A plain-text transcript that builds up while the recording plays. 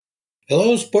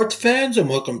Hello, sports fans, and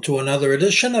welcome to another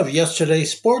edition of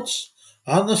Yesterday's Sports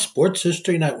on the Sports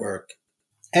History Network.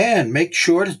 And make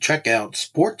sure to check out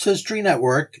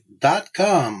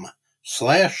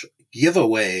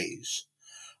sportshistorynetwork.com/giveaways.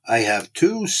 I have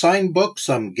two signed books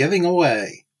I'm giving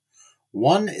away.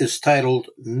 One is titled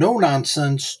No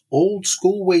Nonsense Old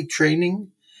School Weight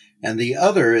Training, and the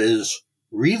other is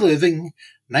Reliving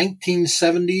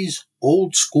 1970s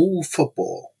Old School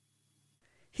Football.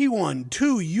 He won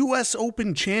 2 U.S.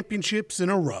 Open championships in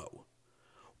a row,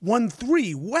 won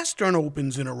 3 Western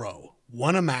Opens in a row,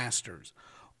 won a Masters.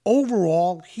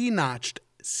 Overall, he notched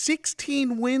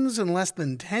 16 wins in less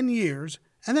than 10 years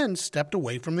and then stepped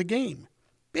away from the game,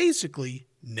 basically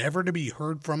never to be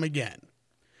heard from again.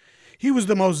 He was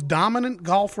the most dominant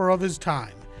golfer of his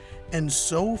time, and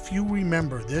so few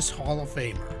remember this Hall of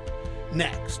Famer.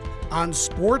 Next, on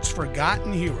Sports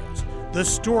Forgotten Heroes, the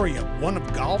story of one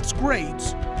of golf's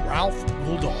greats, Ralph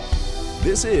Guldahl.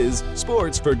 This is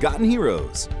Sports Forgotten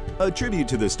Heroes, a tribute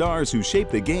to the stars who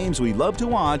shaped the games we love to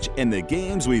watch and the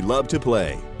games we love to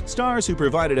play. Stars who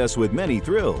provided us with many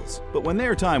thrills, but when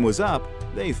their time was up,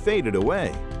 they faded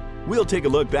away. We'll take a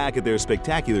look back at their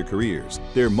spectacular careers,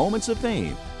 their moments of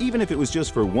fame, even if it was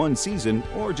just for one season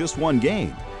or just one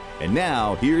game. And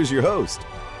now, here's your host,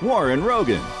 Warren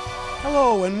Rogan.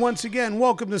 Hello, and once again,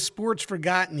 welcome to Sports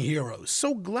Forgotten Heroes.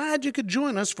 So glad you could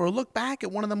join us for a look back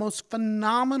at one of the most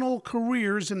phenomenal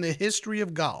careers in the history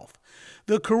of golf,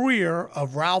 the career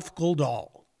of Ralph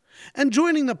Guldahl. And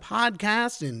joining the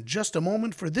podcast in just a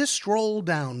moment for this stroll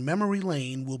down memory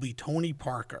lane will be Tony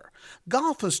Parker,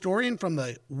 golf historian from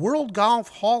the World Golf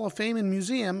Hall of Fame and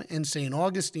Museum in St.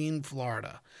 Augustine,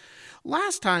 Florida.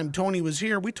 Last time Tony was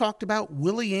here, we talked about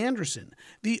Willie Anderson,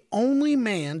 the only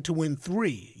man to win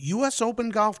 3 U.S.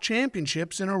 Open golf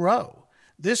championships in a row.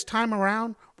 This time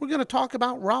around, we're going to talk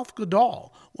about Ralph Guldahl,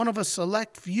 one of a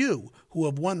select few who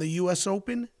have won the U.S.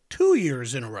 Open 2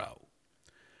 years in a row.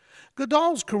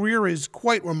 Guldahl's career is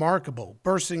quite remarkable.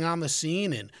 Bursting on the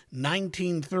scene in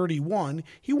 1931,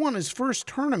 he won his first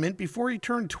tournament before he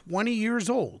turned 20 years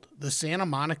old, the Santa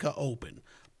Monica Open.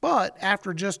 But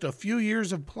after just a few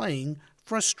years of playing,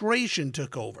 frustration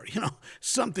took over.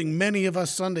 Something many of us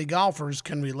Sunday golfers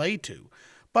can relate to.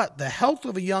 But the health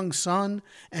of a young son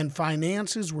and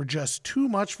finances were just too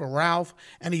much for Ralph,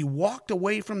 and he walked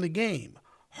away from the game.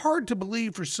 Hard to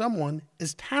believe for someone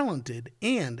as talented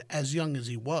and as young as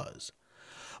he was.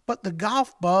 But the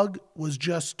golf bug was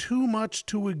just too much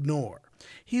to ignore.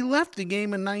 He left the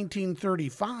game in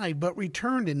 1935, but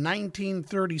returned in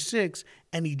 1936,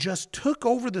 and he just took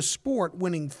over the sport,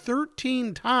 winning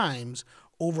 13 times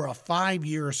over a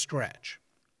 5-year stretch.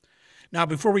 Now,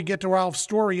 before we get to Ralph's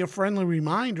story, a friendly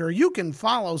reminder, you can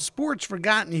follow Sports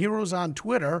Forgotten Heroes on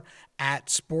Twitter at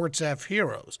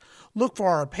SportsFHeroes. Look for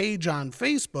our page on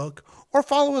Facebook, or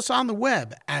follow us on the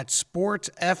web at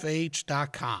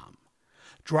sportsfh.com.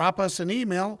 Drop us an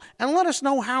email and let us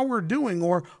know how we're doing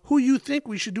or who you think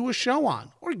we should do a show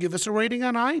on, or give us a rating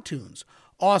on iTunes.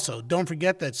 Also, don't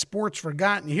forget that Sports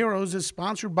Forgotten Heroes is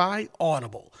sponsored by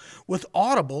Audible. With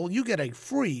Audible, you get a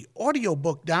free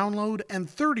audiobook download and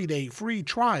 30-day free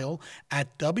trial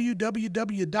at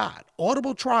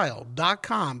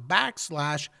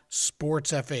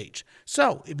www.audibletrial.com/sportsfh.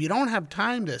 So, if you don't have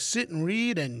time to sit and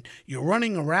read and you're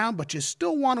running around but you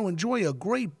still want to enjoy a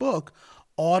great book,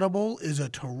 Audible is a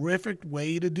terrific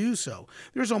way to do so.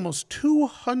 There's almost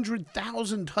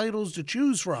 200,000 titles to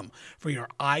choose from for your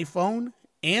iPhone,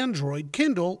 Android,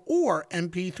 Kindle, or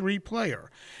MP3 player.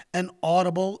 And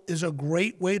Audible is a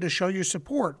great way to show your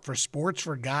support for Sports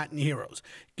Forgotten Heroes.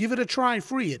 Give it a try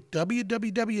free at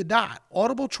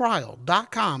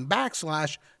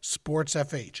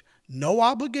www.audibletrial.com/sportsfh. No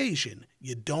obligation.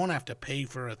 You don't have to pay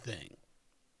for a thing.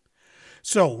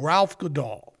 So, Ralph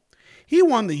Guldahl. He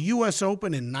won the U.S.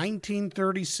 Open in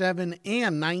 1937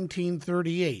 and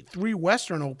 1938, 3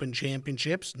 Western Open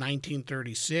championships,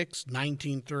 1936,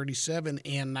 1937,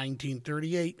 and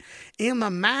 1938, and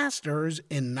the Masters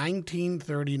in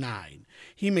 1939.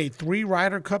 He made 3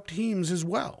 Ryder Cup teams as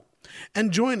well.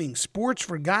 And joining Sports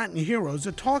Forgotten Heroes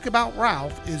to talk about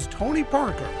Ralph is Tony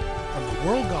Parker from the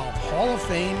World Golf Hall of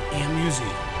Fame and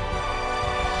Museum.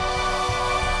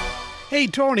 Hey,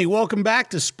 Tony, welcome back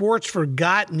to Sports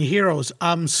Forgotten Heroes.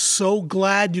 I'm so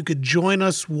glad you could join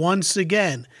us once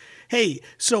again. Hey,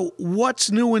 so what's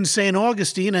new in St.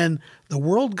 Augustine and the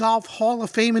World Golf Hall of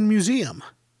Fame and Museum?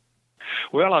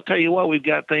 Well, I'll tell you what, we've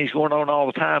got things going on all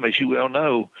the time, as you well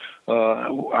know.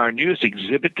 Our newest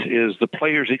exhibit is the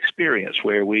Players Experience,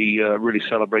 where we really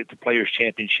celebrate the Players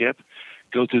Championship.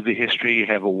 go through the history,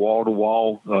 have a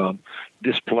wall-to-wall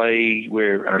display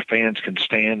where our fans can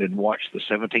stand and watch the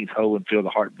 17th hole and feel the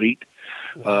heartbeat.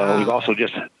 Wow. We've also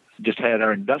just had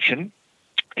our induction,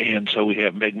 and so we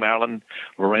have Meg Mallon,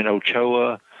 Lorena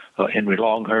Ochoa, Henry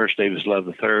Longhurst, Davis Love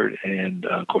III, and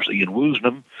of course Ian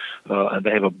Woosnam, and they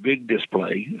have a big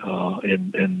display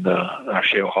in our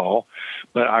show hall.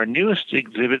 But our newest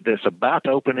exhibit that's about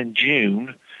to open in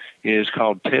June is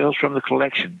called Tales from the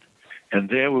Collection, and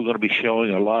there we're going to be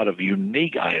showing a lot of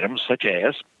unique items, such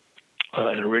as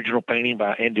an original painting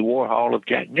by Andy Warhol of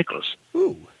Jack Nicklaus,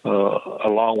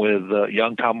 along with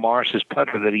young Tom Morris's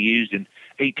putter that he used in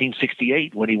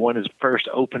 1868 when he won his first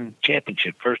Open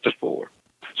Championship, first of four.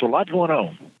 So a lot going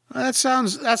on. That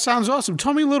sounds awesome.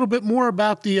 Tell me a little bit more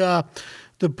about the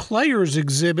players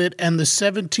exhibit and the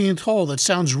 17th hole. That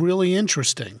sounds really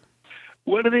interesting.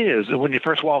 Well, it is. When you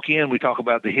first walk in, we talk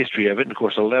about the history of it. And, of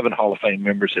course, 11 Hall of Fame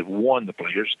members have won the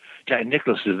Players. Jack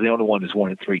Nicklaus is the only one that's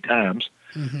won it 3 times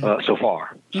so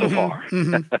far.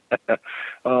 And,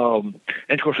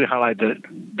 of course, we highlight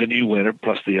the new winner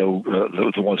plus the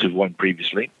ones who've won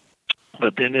previously.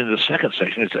 But then in the second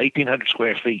section, it's 1,800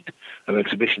 square feet of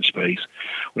exhibition space.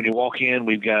 When you walk in,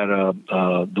 we've got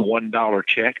the $1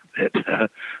 check that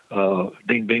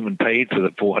Dean Beeman paid for the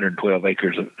 412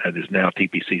 acres that is now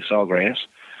TPC Sawgrass.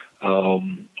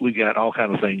 We've got all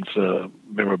kinds of things,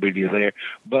 memorabilia there.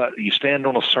 But you stand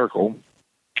on a circle,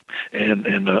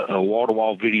 and a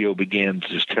wall-to-wall video begins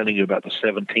just telling you about the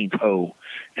 17th hole,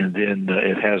 and then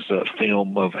it has a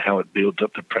film of how it builds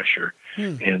up the pressure,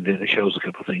 and then it shows a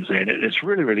couple of things there, and it's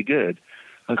really, really good.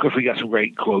 Of course, we got some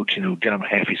great quotes. You know, John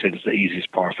Mahaffey said it's the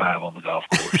easiest par 5 on the golf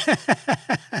course.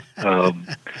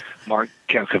 Mark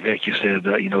Calcavecchia said,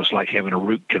 it's like having a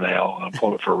root canal. I'm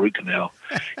calling it for a root canal.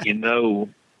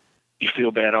 You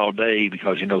feel bad all day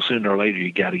because, sooner or later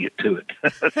you got to get to it.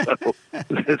 So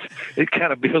it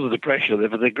kind of builds the pressure there,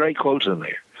 but there are great quotes in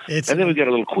there. And then we got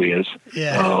a little quiz.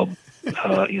 Yeah.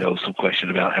 Some question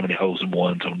about how many holes and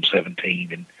ones on 17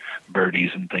 and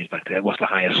birdies and things like that. What's the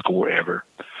highest score ever?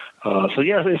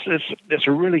 It's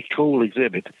a really cool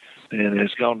exhibit, and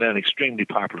it's gone down extremely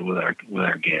popular with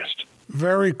our guests.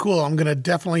 Very cool. I'm going to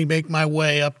definitely make my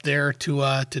way up there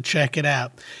to check it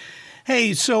out.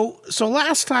 Hey, so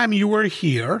last time you were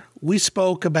here, we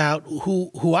spoke about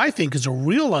who I think is a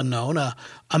real unknown, a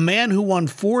man who won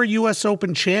 4 U.S.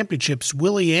 Open championships,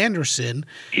 Willie Anderson.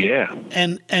 Yeah.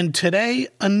 And today,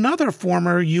 another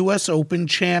former U.S. Open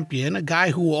champion, a guy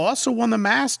who also won the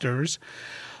Masters,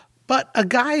 but a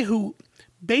guy who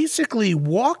basically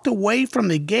walked away from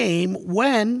the game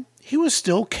when he was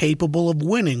still capable of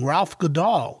winning, Ralph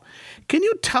Goodall. Can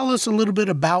you tell us a little bit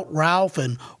about Ralph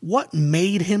and what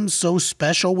made him so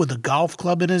special with a golf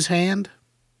club in his hand?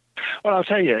 Well, I'll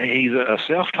tell you, he's a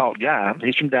self-taught guy.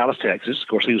 He's from Dallas, Texas. Of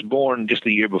course, he was born just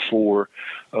a year before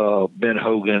Ben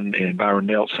Hogan and Byron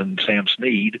Nelson, Sam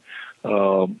Snead.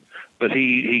 But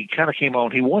he kind of came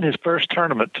on. He won his first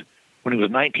tournament when he was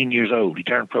 19 years old. He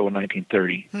turned pro in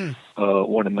 1930,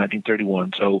 won in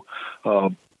 1931. So,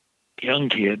 young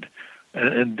kid.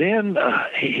 And then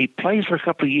he played for a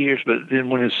couple of years, but then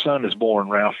when his son is born,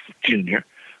 Ralph Jr.,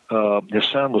 his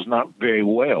son was not very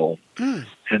well.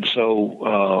 And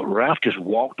so Ralph just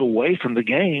walked away from the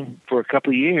game for a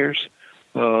couple of years,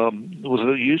 was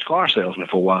a used car salesman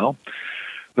for a while.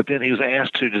 But then he was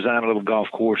asked to design a little golf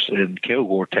course in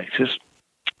Kilgore, Texas,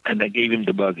 and that gave him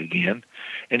the bug again.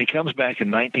 And he comes back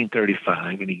in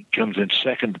 1935, and he comes in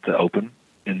second at the Open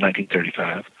in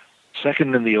 1935.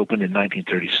 Second in the Open in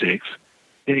 1936.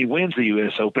 Then he wins the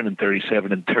U.S. Open in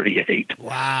 37 and 38.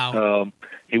 Wow.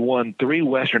 He won 3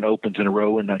 Western Opens in a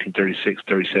row in 1936,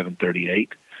 37,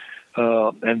 38.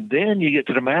 And then you get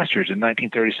to the Masters in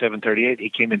 1937, 38. He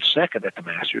came in second at the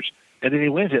Masters. And then he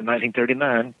wins it in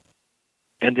 1939.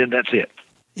 And then that's it.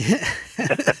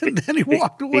 And then he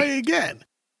walked away again.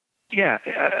 Yeah.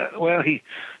 He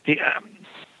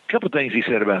a couple of things he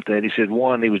said about that. He said,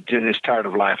 one, he was just tired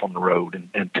of life on the road,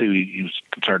 and 2, he was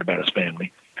concerned about his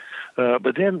family.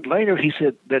 But then later he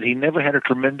said that he never had a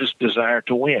tremendous desire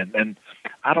to win, and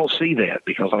I don't see that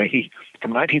because, he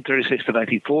from 1936 to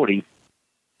 1940,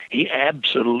 he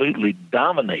absolutely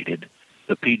dominated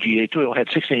the PGA Tour. He had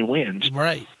 16 wins.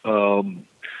 Right. And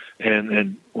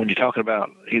when you're talking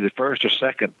about either first or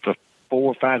second for 4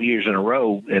 or 5 years in a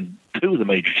row and 2 of the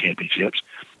major championships,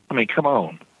 come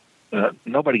on.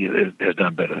 Nobody has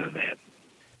done better than that.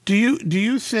 Do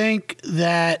you think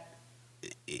that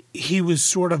he was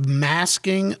sort of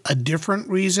masking a different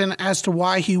reason as to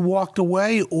why he walked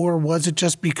away, or was it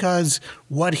just because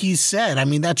what he said?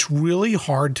 That's really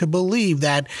hard to believe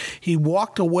that he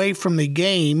walked away from the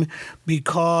game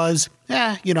because,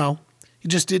 he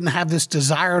just didn't have this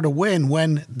desire to win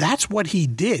when that's what he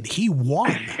did. He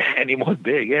won. And he won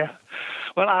big, yeah.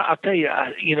 Well, I'll tell you,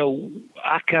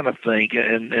 I kind of think,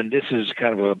 and this is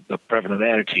kind of a prevalent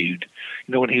attitude,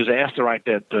 when he was asked to write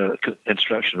that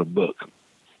instructional book,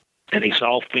 and he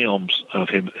saw films of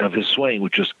his swing,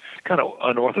 which was kind of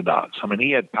unorthodox. I mean,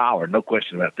 he had power, no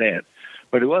question about that,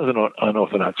 but it was an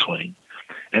unorthodox swing.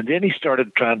 And then he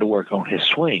started trying to work on his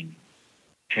swing,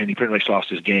 and he pretty much lost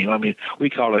his game. I mean, we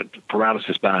call it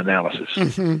paralysis by analysis.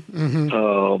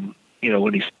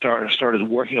 When he started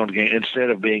working on the game, instead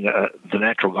of being the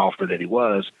natural golfer that he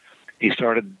was, he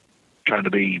started trying to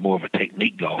be more of a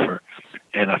technique golfer,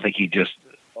 and I think he just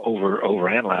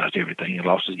overanalyzed everything and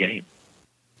lost his game.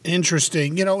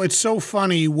 Interesting. It's so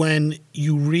funny when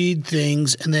you read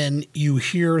things and then you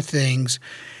hear things,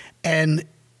 and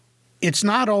it's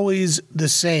not always the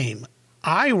same.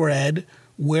 I read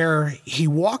where he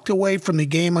walked away from the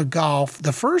game of golf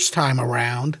the first time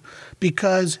around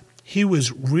because he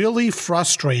was really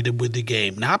frustrated with the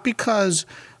game, not because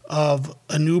of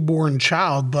a newborn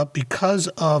child, but because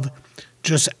of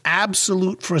just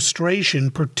absolute frustration,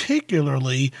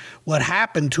 particularly what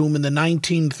happened to him in the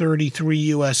 1933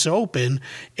 U.S. Open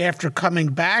after coming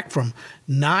back from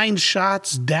 9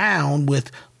 shots down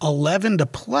with 11 to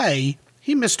play.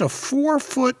 He missed a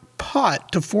 4-foot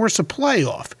putt to force a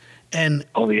playoff. And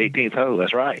on the 18th hole,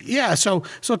 that's right. Yeah, so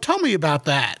tell me about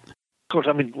that. Of course,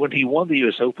 I mean, when he won the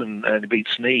U.S. Open and he beat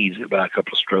Snead by a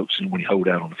couple of strokes, and when he holed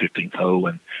out on the 15th hole,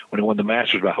 and when he won the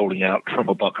Masters by holding out from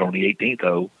a bunker on the 18th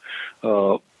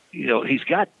hole, he's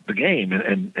got the game.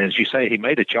 And as you say, he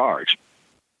made a charge,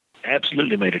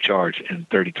 absolutely made a charge in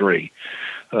 33.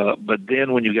 But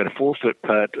then when you get a 4-foot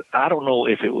putt, I don't know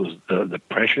if it was the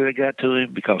pressure that got to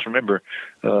him, because remember,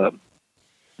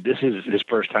 this is his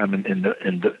first time in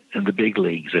the big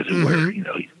leagues, as it were.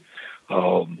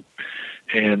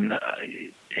 And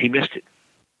he missed it.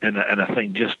 And I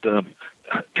think just, I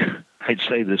hate to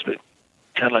say this, but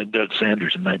kind of like Doug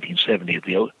Sanders in 1970 at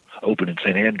the Open in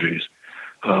St. Andrews,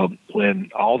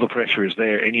 when all the pressure is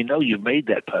there, and you've made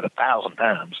that putt 1,000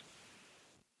 times,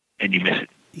 and you miss it.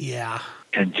 Yeah.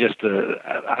 And just,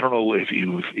 I don't know if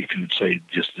you would say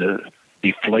just the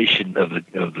deflation of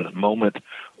the moment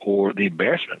or the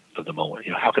embarrassment of the moment.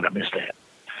 How could I miss that?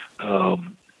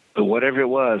 But whatever it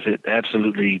was, it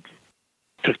absolutely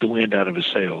took the wind out of his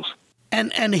sails.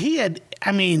 And he had,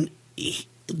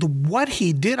 what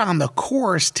he did on the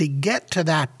course to get to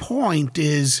that point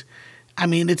is,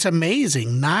 it's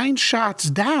amazing. 9 shots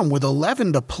down with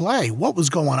 11 to play. What was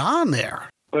going on there?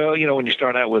 Well, when you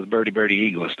start out with birdie,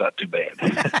 eagle, it's not too bad.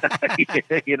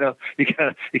 You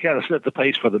kind of set the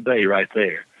pace for the day right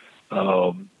there.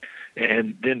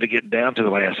 And then to get down to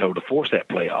the last hole to force that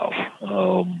playoff.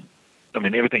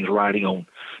 Everything's riding on,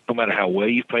 no matter how well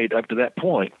you've played up to that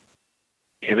point,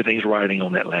 everything's riding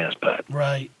on that last putt.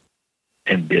 Right.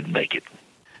 And didn't make it.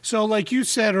 So like you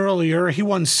said earlier, he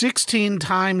won 16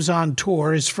 times on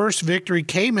tour. His first victory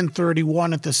came in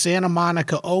 31 at the Santa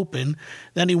Monica Open.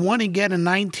 Then he won again in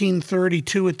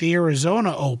 1932 at the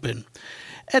Arizona Open.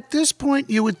 At this point,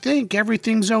 you would think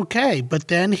everything's okay, but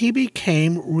then he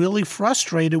became really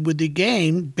frustrated with the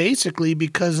game, basically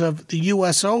because of the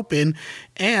U.S. Open,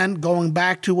 and going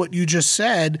back to what you just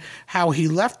said, how he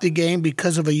left the game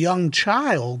because of a young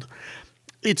child.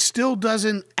 It still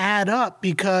doesn't add up,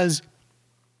 because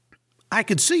I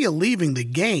could see you leaving the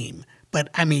game,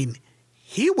 but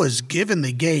he was giving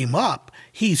the game up.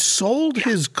 He sold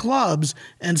his clubs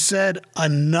and said,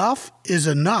 enough is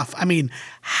enough.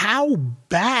 How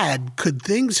bad could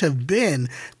things have been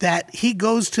that he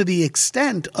goes to the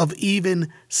extent of even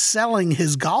selling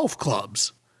his golf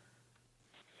clubs?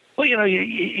 Well,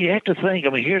 you have to think.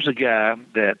 Here's a guy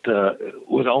that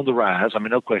was on the rise.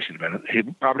 No question about it. He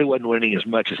probably wasn't winning as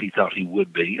much as he thought he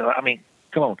would be.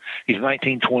 Come on. He's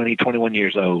 19, 20, 21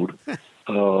 years old.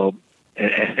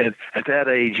 And at that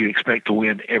age, you expect to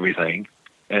win everything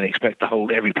and expect to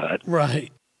hold every putt. Right.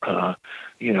 That's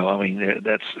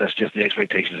just the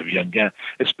expectations of a young guy,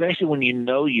 especially when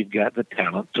you've got the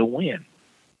talent to win.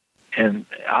 And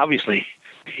obviously,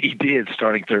 he did,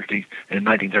 starting 30 in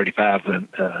 1935 and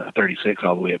 36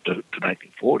 all the way up to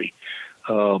 1940.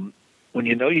 When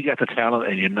you got the talent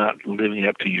and you're not living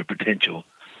up to your potential,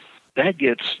 that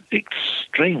gets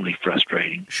extremely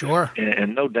frustrating. Sure.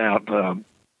 And no doubt,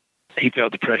 he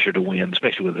felt the pressure to win,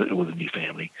 especially with a new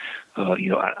family.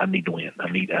 I need to win. I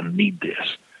need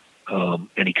this,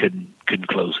 and he couldn't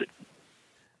close it.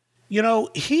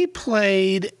 He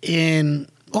played in,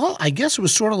 well, I guess it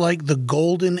was sort of like the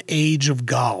golden age of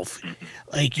golf.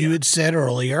 Like you had said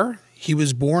earlier, he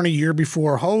was born a year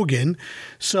before Hogan,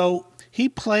 so he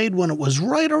played when it was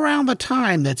right around the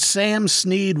time that Sam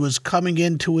Snead was coming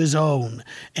into his own,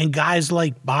 and guys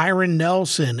like Byron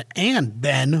Nelson and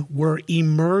Ben were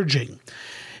emerging.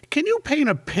 Can you paint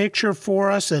a picture for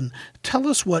us and tell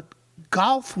us what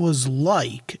golf was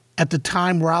like at the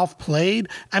time Ralph played?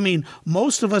 I mean,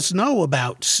 most of us know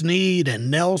about Snead and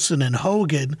Nelson and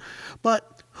Hogan, but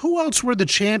who else were the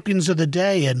champions of the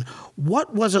day, and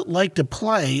what was it like to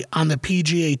play on the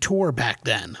PGA Tour back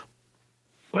then?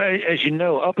 Well, as you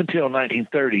know, up until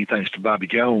 1930, thanks to Bobby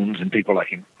Jones and people like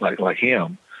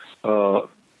him, the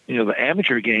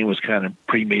amateur game was kind of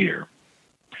premier.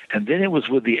 And then it was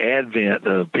with the advent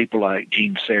of people like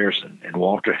Gene Sarazen and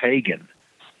Walter Hagen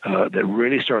that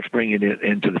really starts bringing it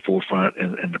into the forefront,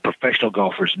 and the professional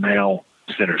golfers now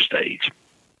center stage,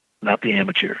 not the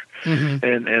amateur.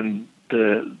 Mm-hmm.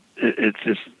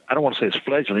 It's I don't want to say it's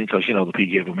fledgling because, the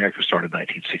PGA of America started in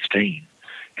 1916,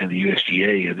 and the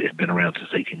USGA had been around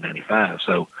since 1895.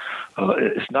 So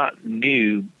it's not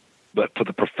new, but for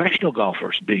the professional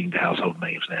golfers being the household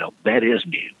names now, that is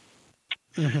new.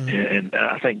 Mm-hmm. And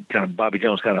I think kind of Bobby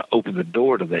Jones kind of opened the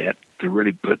door to that, to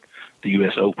really put the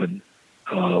U.S. Open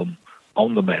on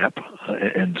the map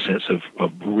in the sense of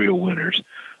real winners.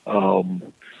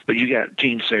 But you got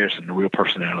Gene Sarazen, the real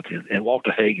personality, and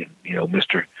Walter Hagen,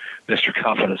 Mr.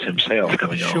 Confidence himself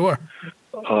coming on. Sure.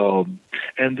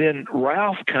 And then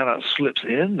Ralph kind of slips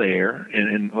in there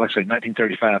in like I say,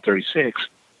 1935, 36,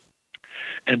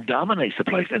 and dominates the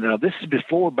place. And now this is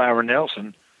before Byron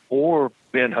Nelson or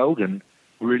Ben Hogan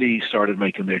really started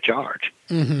making their charge.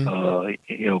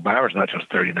 Mm-hmm. Byron's not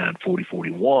just 39, 40,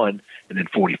 41, and then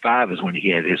 45 is when he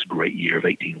had his great year of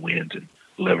 18 wins and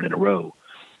 11 in a row.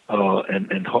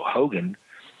 And Hogan,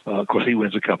 of course, he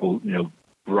wins a couple,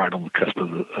 right on the cusp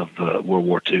of the World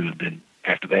War II, and then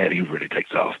after that, he really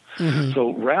takes off. Mm-hmm.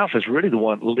 So Ralph is really the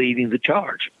one leading the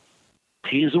charge.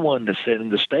 He's the one that's setting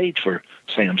the stage for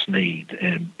Sam Snead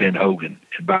and Ben Hogan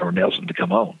and Byron Nelson to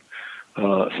come on.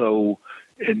 So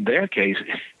in their case,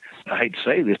 I hate to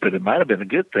say this, but it might have been a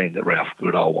good thing that Ralph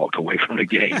Goodall walked away from the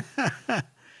game.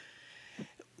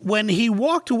 When he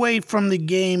walked away from the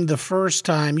game the first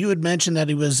time, you had mentioned that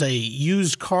he was a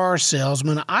used car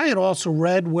salesman. I had also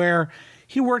read where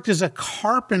he worked as a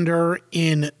carpenter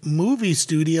in movie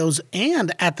studios,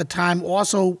 and at the time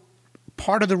also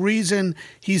part of the reason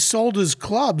he sold his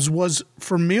clubs was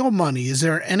for meal money. Is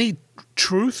there any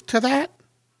truth to that?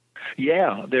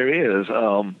 Yeah, there is.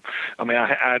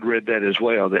 I'd read that as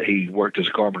well, that he worked as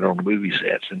a carpenter on the movie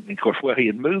sets. And, of course, he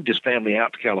had moved his family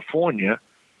out to California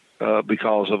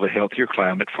because of a healthier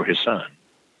climate for his son.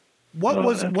 What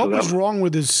was wrong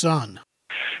with his son?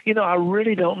 I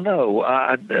really don't know.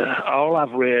 All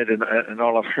I've read and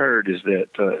all I've heard is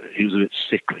that he was a bit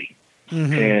sickly.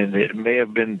 Mm-hmm. And it may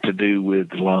have been to do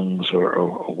with lungs or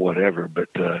whatever, but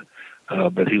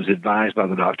he was advised by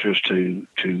the doctors to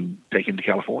take him to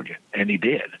California, and he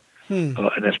did. And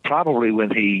that's probably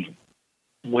when he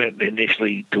went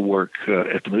initially to work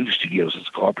at the movie studios as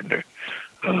a carpenter,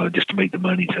 just to make the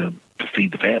money to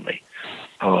feed the family.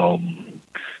 And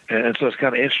so it's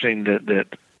kind of interesting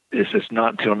that it's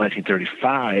not until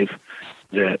 1935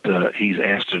 that he's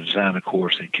asked to design a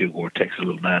course in Kilgore, Texas, a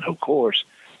little 9-hole course,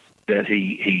 that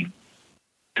he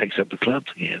takes up the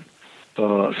clubs again.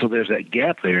 So there's that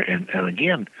gap there. And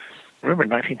again, remember,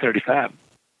 1935,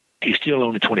 he's still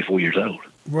only 24 years old.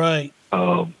 Right.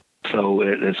 So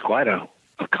it's quite a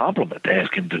compliment to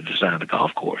ask him to design a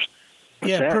golf course.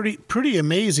 Yeah, pretty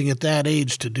amazing at that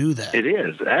age to do that. It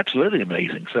is absolutely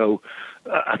amazing. So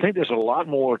I think there's a lot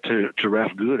more to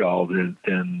Ralph Goodall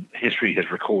than history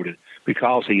has recorded,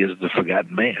 because he is the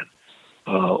forgotten man.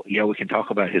 We can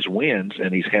talk about his wins,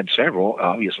 and he's had several,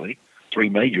 obviously, 3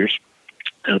 majors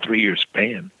in a 3-year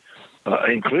span,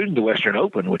 including the Western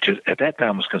Open, which at that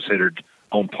time was considered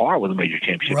on par with a major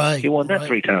championship. Right, he won that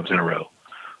 3 times in a row.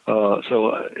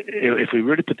 So if we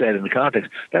really put that into context,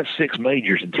 that's 6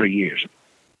 majors in 3 years.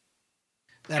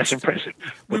 That's impressive.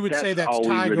 We would say that's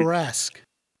Tiger-esque.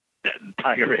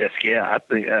 Tiger-esque, yeah. I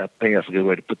think that's a good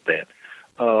way to put that.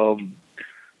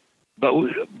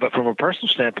 But from a personal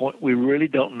standpoint, we really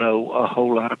don't know a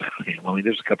whole lot about him. I mean,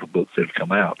 there's a couple of books that have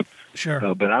come out. Sure.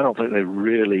 But I don't think they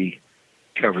really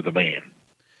cover the man.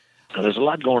 There's a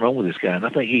lot going on with this guy, and I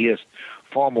think he has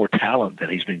far more talent than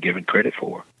he's been given credit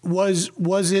for.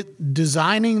 Was it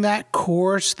designing that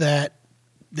course that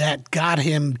got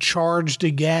him charged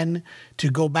again to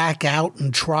go back out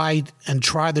and try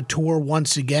the tour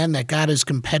once again, that got his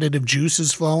competitive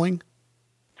juices flowing?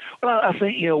 Well, I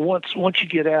think, once you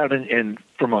get out and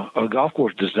from a golf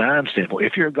course design standpoint,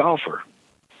 if you're a golfer,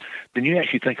 then you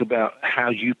actually think about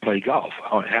how you play golf.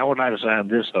 How would I design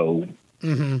this hole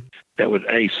that would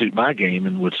suit my game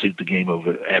and would suit the game of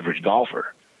an average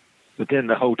golfer. But then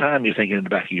the whole time you're thinking in the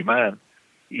back of your mind,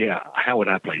 yeah, how would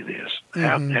I play this?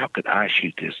 How could I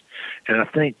shoot this? And I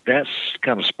think that's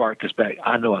kind of sparked us back.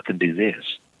 I know I can do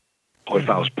this. Or if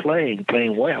I was playing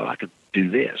well, I could do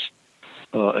this.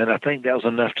 And I think that was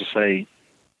enough to say,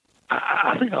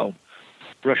 I think I'll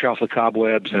brush off the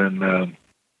cobwebs and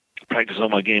practice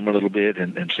on my game a little bit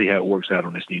and see how it works out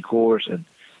on this new course. And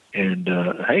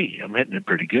hey, I'm hitting it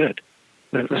pretty good.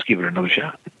 Let's give it another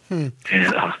shot. And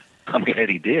I'm glad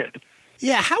he did.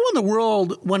 Yeah, how in the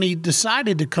world, when he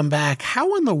decided to come back,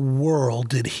 how in the world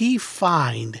did he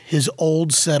find his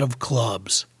old set of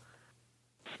clubs?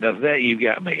 Now that you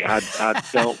got me, I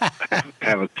don't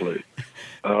have a clue.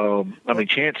 I mean,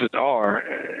 chances are,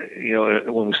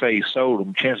 when we say he sold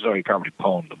them, chances are he probably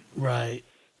pawned them. Right.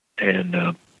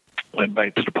 And went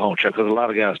back to the pawn shop, because a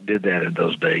lot of guys did that in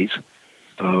those days.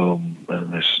 And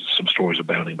there's some stories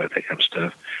about him about that kind of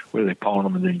stuff, where they pawn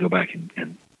them and then go back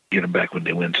and get them back when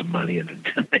they win some money, and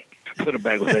then they put them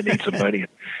back when they need some money.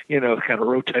 And, kind of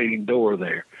rotating door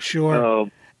there. Sure.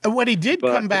 And when he did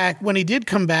come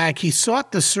back, he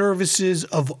sought the services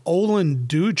of Olin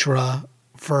Dutra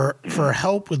for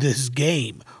help with his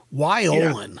game. Why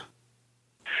Olin?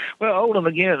 Well, Olin,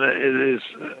 again, is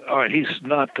all right. He's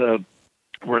not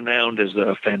renowned as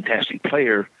a fantastic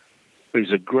player, but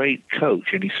he's a great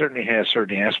coach, and he certainly has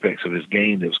certain aspects of his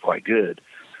game that was quite good.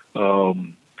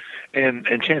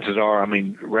 And chances are, I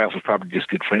mean, Ralph was probably just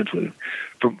good friends with him.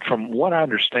 From what I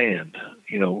understand,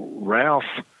 Ralph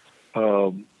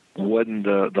wasn't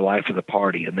the life of the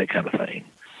party and that kind of thing.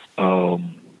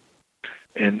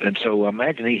 And so I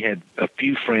imagine he had a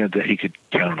few friends that he could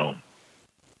count on.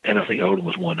 And I think Olin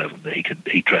was one of them that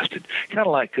he trusted. Kind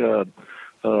of like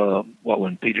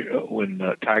when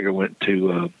Tiger went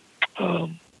to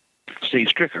Steve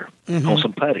Stricker on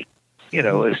some putting.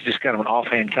 It's just kind of an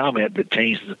offhand comment that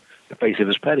changed the face of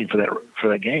his putting for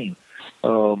that game.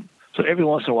 So every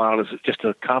once in a while, it's just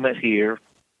a comment here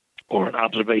or an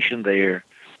observation there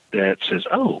that says,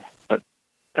 "Oh, but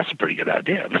that's a pretty good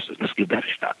idea. Let's give that a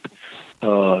shot."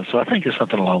 So I think it's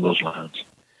something along those lines.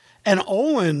 And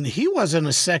Olin, he wasn't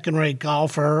a second-rate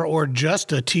golfer or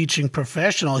just a teaching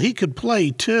professional. He could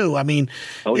play, too. I mean,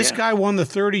 this guy won the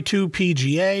 32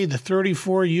 PGA, the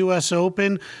 34 U.S.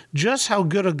 Open. Just how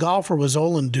good a golfer was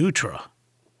Olin Dutra?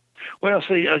 Well,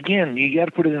 see, again, you got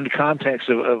to put it into context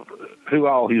of who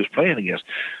all he was playing against.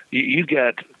 You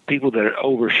got people that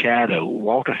overshadow.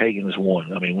 Walter Hagen is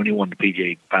one. I mean, when he won the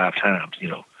PGA 5 times,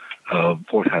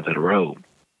 4 times in a row,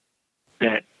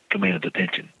 that commanded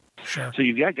attention. Sure. So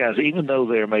you've got guys, even though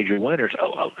they're major winners.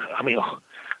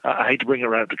 I hate to bring it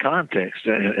right up to context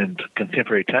and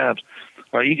contemporary times.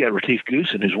 You got Retief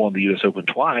Goosen, who's won the U.S. Open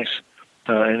twice,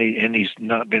 and he's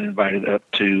not been invited up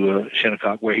to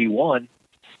Shinnecock, where he won,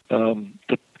 to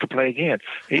play again.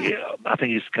 I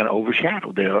think he's kind of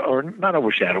overshadowed there, or not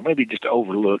overshadowed, maybe just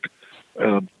overlooked,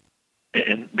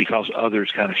 and because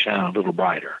others kind of shine a little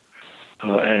brighter.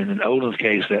 And in Olin's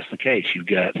case, that's the case. You've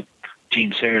got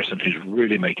Gene Saracen, who's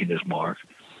really making his mark.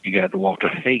 You got Walter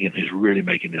Hagen, who's really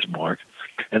making his mark.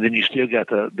 And then you still got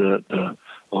the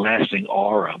lasting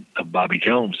aura of Bobby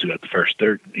Jones throughout the first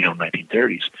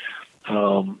 1930s.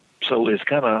 So it's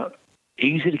kind of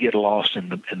easy to get lost in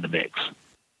the mix.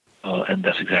 And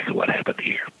that's exactly what happened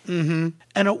here. Mm-hmm.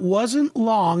 And it wasn't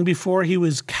long before he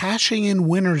was cashing in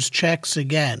winners' checks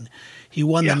again. He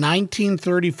won the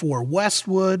 1934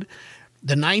 Westwood,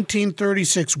 the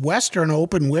 1936 Western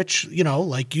Open, which,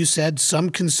 like you said, some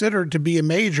considered to be a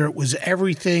major. It was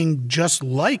everything just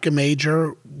like a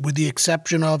major, with the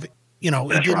exception of, it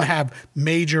didn't have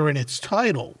major in its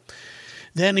title.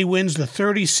 Then he wins the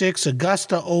 36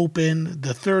 Augusta Open,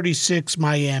 the 36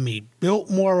 Miami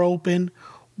Biltmore Open.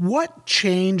 What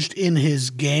changed in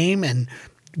his game, and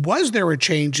was there a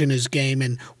change in his game,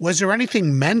 and was there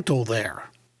anything mental there?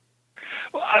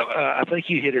 Well, I think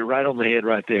you hit it right on the head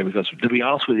right there, because to be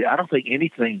honest with you, I don't think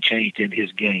anything changed in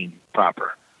his game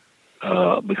proper.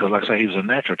 Because, like I say, he was a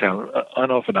natural talent,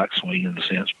 unorthodox swing in a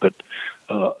sense, but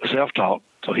self-taught.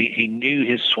 So he knew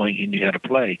his swing, he knew how to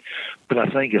play. But I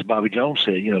think, as Bobby Jones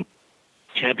said,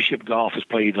 championship golf is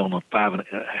played on a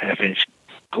 5.5-inch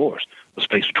course, the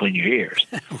space between your ears.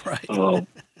 Right.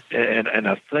 And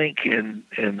I think in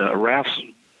Ralph's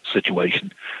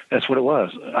situation, that's what it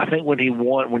was. I think when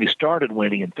he started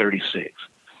winning in 36,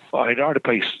 he'd already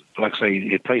placed, like I say,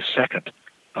 he'd placed second,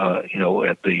 at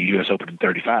the U.S. Open in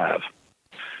 35.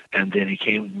 And then he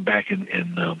came back in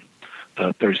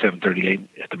 37, 38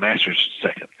 at the Masters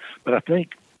second. But I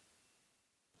think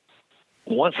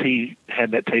once he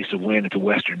had that taste of win at the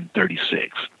Western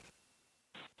 36,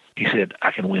 he said,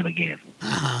 I can win again.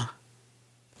 Uh-huh.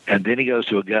 And then he goes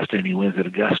to Augusta and he wins at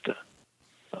Augusta.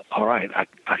 All right,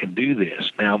 I can do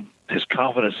this. Now his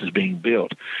confidence is being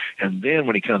built. And then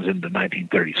when he comes into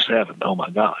 1937, oh my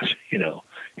gosh,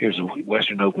 here's the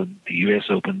Western Open, the U.S.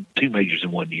 Open, 2 majors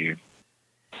in 1 year.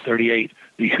 38,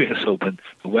 the U.S. Open,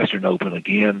 the Western Open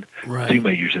again, right. 2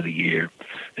 majors in a year.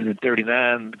 And then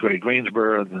 39, Great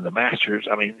Greensboro, and then the Masters.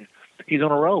 I mean, he's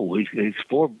on a roll. He's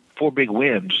four big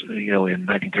wins, in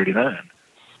 1939.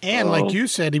 And like you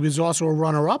said, he was also a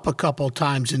runner-up a couple of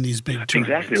times in these big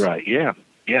tournaments. Exactly right, yeah.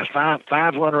 Yeah,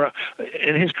 five runner-up.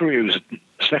 In his career, he was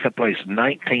second place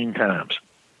 19 times.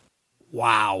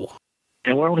 Wow.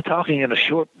 And we're only talking in a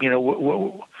short,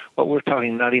 what we're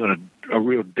talking not even a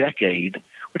real decade.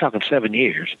 We're talking 7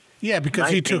 years. Yeah,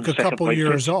 because he took a couple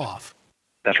years off.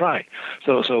 That's right.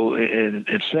 So in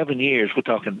 7 years, we're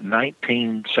talking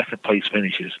 19 second-place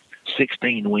finishes,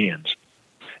 16 wins.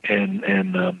 And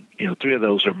 3 of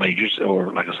those are majors,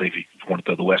 or like I say, if you want to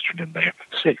throw the Western in there,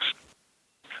 6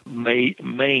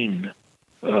 main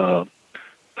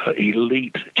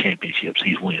elite championships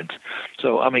he wins.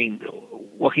 So, I mean,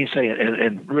 what can you say?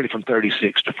 And really from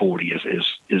 36 to 40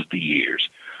 is the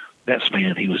years. That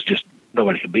span, he was just,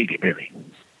 nobody could beat him, really.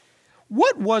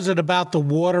 What was it about the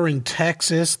water in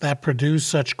Texas that produced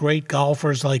such great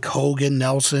golfers like Hogan,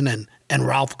 Nelson, and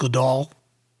Ralph Goodall?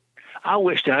 I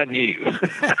wished I knew.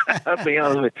 I'll be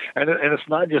honest with you. And it's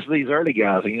not just these early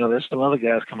guys. There's some other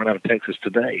guys coming out of Texas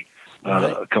today.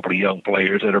 Right. A couple of young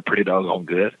players that are pretty doggone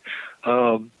good.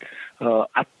 I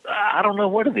don't know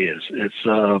what it is. It's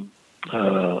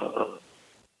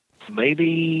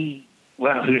maybe.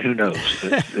 Well, who knows?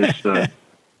 It's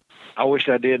I wish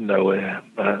I did know.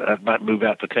 I might move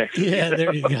out to Texas. Yeah,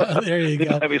 there you go. There you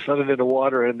go. Maybe something in the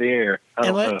water and the air.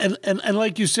 And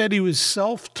like you said, he was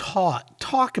self-taught.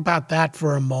 Talk about that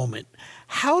for a moment.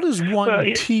 How does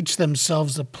one teach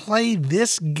themselves to play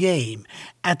this game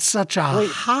at such a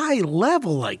high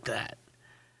level like that?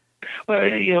 Well,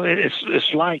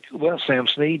 it's like, Sam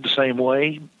Snead the same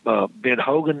way. Ben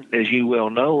Hogan, as you well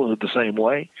know, the same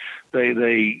way.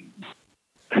 They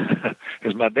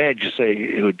as my dad used to say,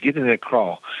 it would get in that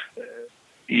crawl.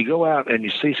 You go out and you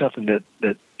see something that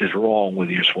is wrong with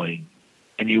your swing,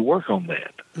 and you work on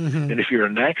that. Mm-hmm. And if you're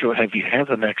if you have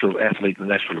the natural athlete, the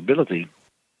natural ability,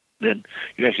 then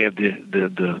you actually have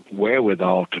the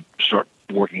wherewithal to start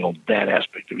working on that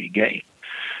aspect of your game.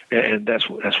 And that's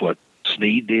what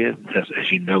Snead did. As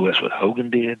you know, that's what Hogan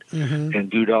did. Mm-hmm. And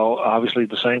Goodall, obviously,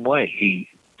 the same way.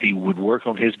 He would work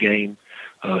on his game,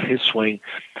 his swing.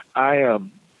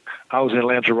 I was in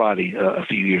Lanzarote a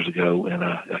few years ago, and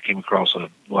I came across I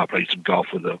played some golf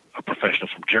with a professional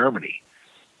from Germany,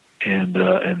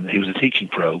 and he was a teaching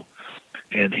pro,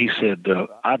 and he said,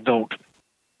 I don't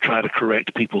try to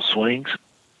correct people's swings.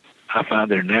 I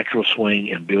find their natural swing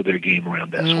and build their game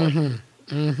around that swing.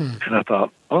 Mm-hmm. And I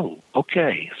thought, oh,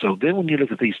 okay. So then when you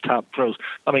look at these top pros,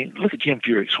 I mean, look at Jim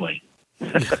Furyk's swing.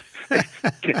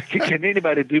 Can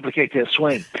anybody duplicate that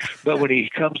swing? But when he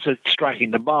comes to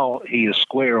striking the ball, he is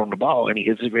square on the ball, and he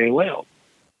hits it very well.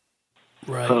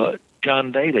 Right.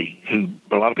 John Daly, who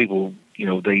a lot of people,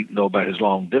 they know about his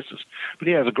long distance, but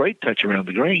he has a great touch around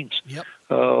the greens. Yep.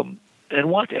 And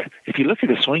if you look at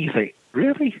his swing, you think,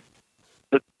 really?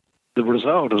 But the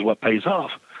result is what pays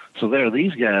off. So there are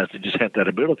these guys that just have that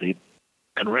ability,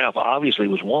 and Ralph obviously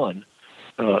was one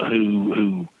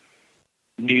who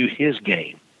knew his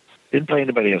game. Didn't play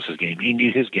anybody else's game. He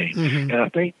knew his game. Mm-hmm. And I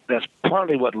think that's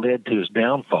partly what led to his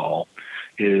downfall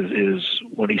is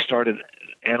when he started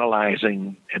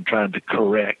analyzing and trying to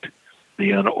correct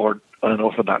the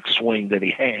unorthodox swing that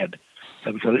he had,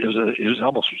 because it was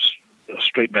almost a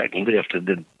straight back lift and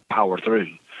then power through.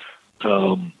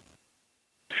 And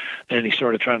he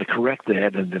started trying to correct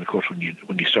that, and then of course when you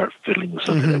start fiddling with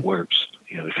something that works,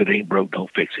 if it ain't broke, don't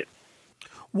fix it.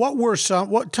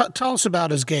 Tell us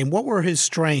about his game. What were his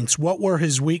strengths? What were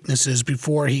his weaknesses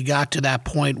before he got to that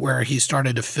point where he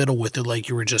started to fiddle with it, like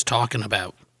you were just talking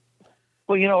about?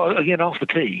 Well, again, off the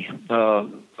tee,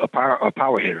 a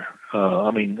power hitter.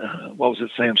 What was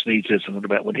it? Sam Snead said something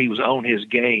about when he was on his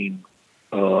game,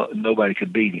 nobody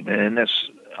could beat him, and that's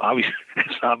obvious.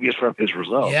 It's obvious from his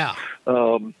result. Yeah.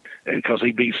 Because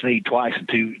he beat Snead twice in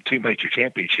two major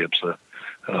championships,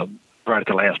 right at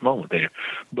the last moment there,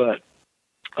 but.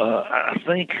 I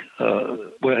think,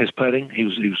 his putting, he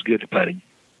was good at putting.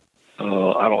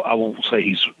 I won't say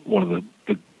he's one of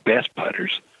the best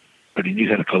putters, but he knew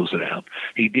how to close it out.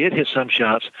 He did hit some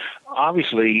shots.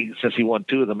 Obviously, since he won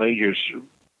 2 of the majors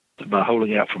by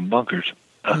holding out from bunkers,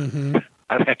 I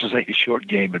I'd have to say his short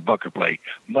game and bunker play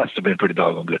must have been pretty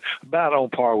doggone good. About on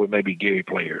par with maybe Gary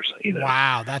Players.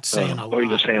 Wow, that's saying a lot. Or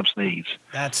even Sam Snead's.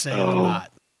 That's saying a lot.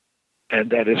 And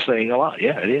that is saying a lot.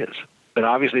 Yeah, it is. But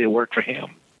obviously it worked for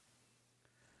him.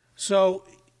 So,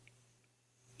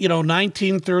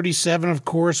 1937, of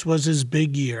course, was his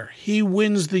big year. He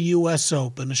wins the U.S.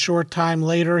 Open. A short time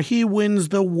later, he wins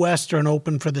the Western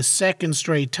Open for the second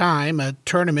straight time, a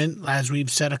tournament, as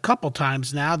we've said a couple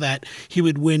times now, that he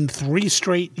would win 3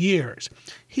 straight years.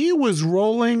 He was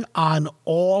rolling on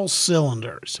all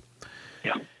cylinders.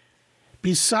 Yeah.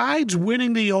 Besides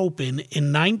winning the Open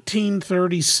in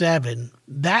 1937,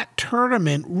 that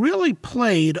tournament really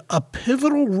played a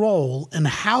pivotal role in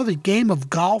how the game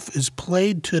of golf is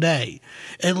played today,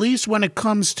 at least when it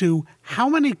comes to how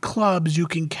many clubs you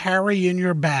can carry in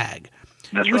your bag.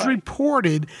 That's it was right.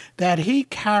 reported that he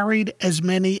carried as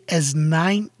many as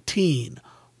 19.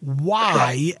 Why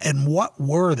right. and what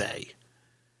were they?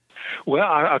 Well,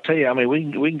 I'll tell you,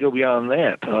 we can go beyond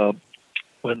that.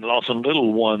 When Lawson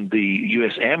Little won the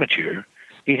U.S. Amateur,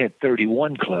 he had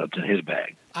 31 clubs in his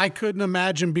bag. I couldn't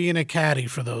imagine being a caddy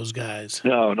for those guys.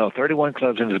 No, 31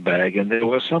 clubs in his bag, and there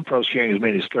was some pros carrying as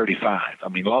many as 35.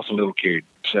 Lawson Little carried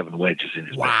 7 wedges in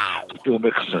his bag. Wow. Phil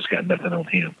Mickelson's got nothing on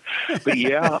him. But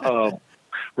yeah,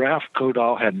 Ralph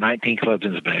Kodal had 19 clubs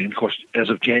in his bag. And of course, as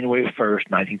of January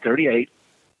 1st, 1938,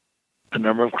 the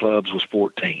number of clubs was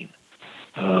 14.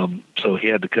 So he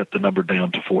had to cut the number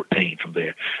down to 14 from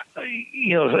there.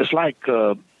 It's like,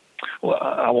 I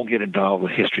won't get into all the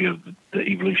history of the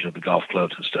evolution of the golf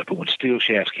clubs and stuff, but when steel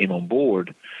shafts came on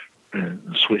board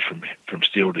and switched from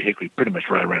steel to hickory pretty much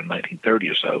right around 1930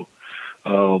 or so,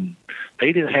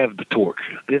 they didn't have the torque,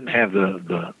 didn't have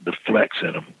the flex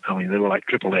in them. They were like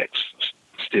triple X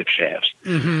stiff shafts.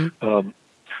 Mm-hmm.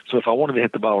 So if I wanted to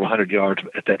hit the ball 100 yards,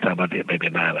 at that time I'd hit maybe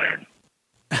a 9-iron.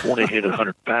 If I wanted to hit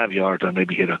 105 yards, I'd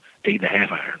maybe hit a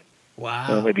 8.5 iron.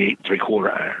 Wow. Maybe 8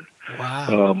 3/4 iron.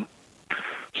 Wow.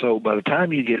 So by the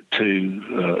time you get to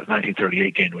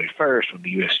 1938, January 1st, when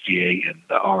the USGA and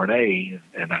the R&A,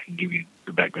 and I can give you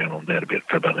the background on that a bit,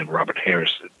 about named Robert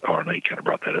Harris at R&A kind of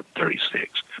brought that up in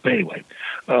 36. But anyway,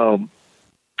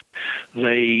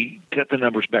 they cut the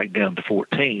numbers back down to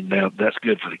 14. Now, that's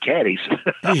good for the caddies,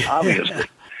 obviously.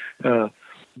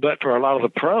 But for a lot of the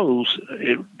pros,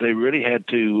 they really had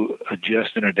to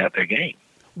adjust and adapt their game.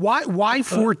 Why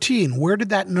 14? Where did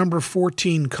that number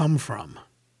 14 come from?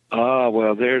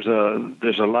 Well, there's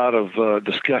a lot of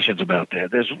discussions about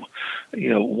that. There's,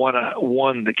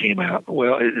 one that came out.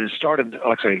 Well, it started,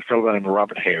 like I say, a fellow named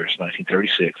Robert Harris,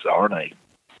 1936, R&A,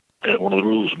 at one of the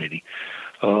rules meeting.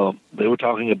 They were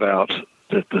talking about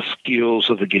that the skills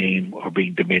of the game are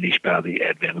being diminished by the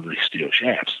advent of these steel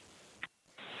shafts.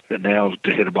 That now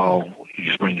to hit a ball, you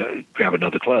just grab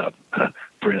another club.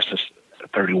 For instance,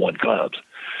 31 clubs.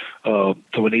 So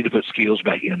we need to put skills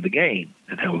back in the game.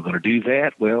 And how we're going to do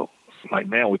that? Well, like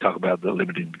now we talk about the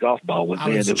limiting the golf ball. I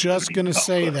was just going to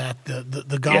say that,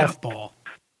 the golf ball.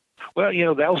 Well,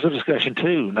 that was a discussion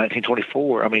too,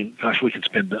 1924. Gosh, we could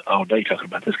spend all day talking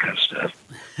about this kind of stuff.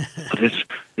 But this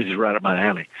is right up my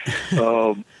alley.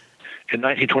 In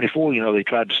 1924, they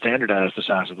tried to standardize the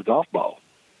size of the golf ball.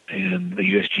 And the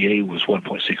USGA was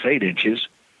 1.68 inches.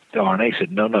 The R&A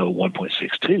said, no,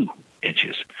 1.62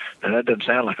 inches. Now, that doesn't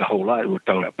sound like a whole lot. We're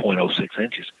talking about 0.06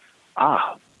 inches.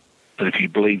 But if you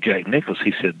believe Jack Nicklaus,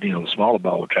 he said, the smaller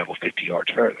ball would travel 50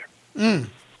 yards further.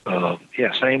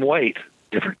 Same weight,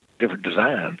 different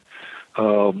design.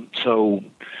 So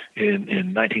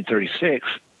in 1936,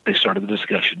 they started the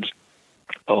discussions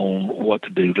on what to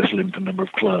do. Let's limit the number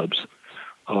of clubs.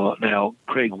 Now,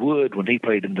 Craig Wood, when he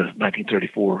played in the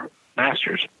 1934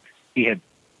 Masters, he had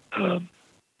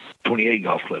 28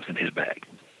 golf clubs in his bag.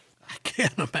 I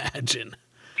can't imagine.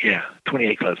 Yeah,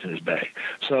 28 clubs in his bag.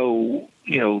 So,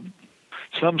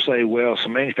 some say, well,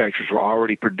 some manufacturers were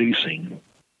already producing,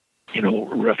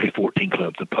 roughly 14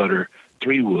 clubs, the putter,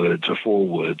 3 woods or 4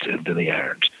 woods, and then the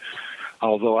irons.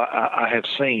 Although I have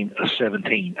seen a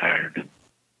 17 iron.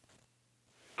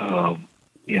 Wow.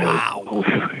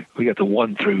 We got the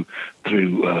 1 through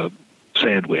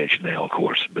sand wedge now, of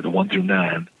course, but the 1 through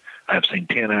 9, I've seen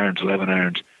 10 irons, 11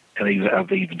 irons, and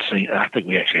I've even seen, I think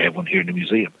we actually have one here in the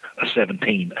museum, a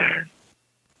 17 iron.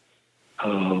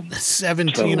 A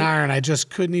 17 iron, I just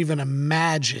couldn't even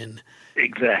imagine.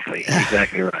 Exactly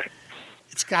right.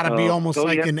 It's got to be almost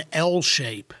an L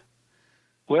shape.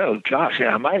 Well, gosh,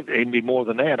 yeah, I might even be more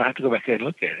than that. I have to go back and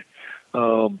look at it.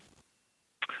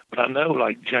 But I know,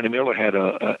 like, Johnny Miller had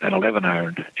an 11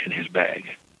 iron in his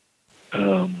bag.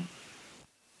 So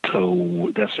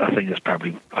I think that's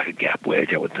probably like a gap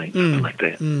wedge, I would think, something like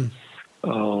that.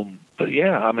 But But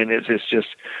yeah, I mean, it's just,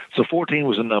 so 14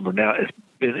 was a number. Now it's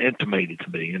been intimated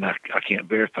to me, and I can't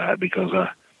verify it because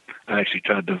I actually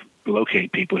tried to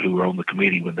locate people who were on the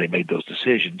committee when they made those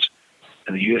decisions.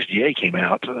 And the USGA came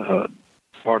out.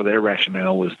 Part of their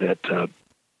rationale was that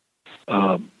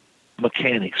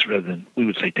mechanics, rather than, we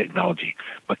would say technology,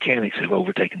 mechanics have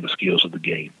overtaken the skills of the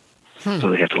game.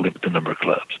 So they have to limit the number of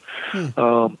clubs.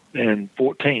 And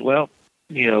 14, well,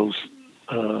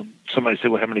 somebody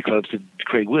said, well, how many clubs did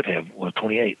Craig Wood have? Well,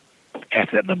 28.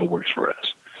 Half that number works for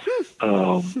us.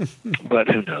 But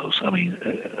who knows? I mean,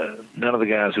 none of the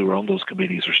guys who were on those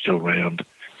committees are still around,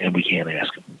 and we can't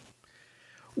ask them.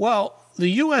 Well,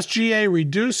 the USGA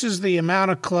reduces the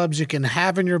amount of clubs you can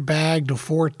have in your bag to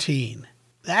 14.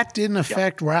 That didn't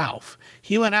affect Ralph.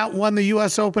 He went out and won the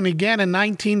U.S. Open again in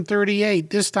 1938,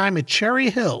 this time at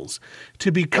Cherry Hills,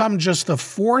 to become just the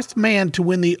fourth man to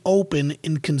win the Open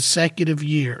in consecutive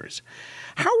years.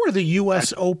 How were the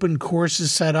U.S. Open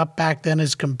courses set up back then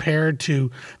as compared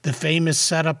to the famous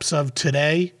setups of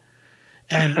today?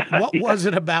 And what was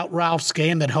it about Ralph's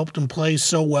game that helped him play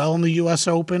so well in the U.S.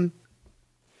 Open?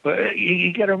 But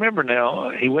you got to remember now,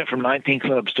 he went from 19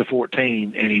 clubs to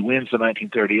 14, and he wins the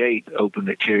 1938 Open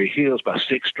at Cherry Hills by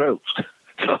 6 strokes.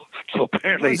 So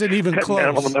apparently, wasn't even cutting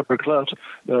down on the number of clubs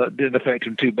didn't affect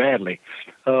him too badly.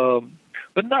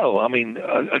 But no, I mean,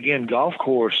 again, golf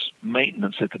course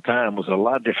maintenance at the time was a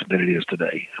lot different than it is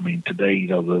today. I mean, today,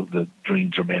 the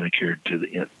greens are manicured to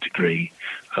the nth degree.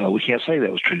 We can't say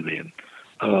that was true then.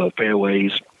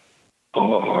 Fairways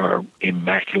are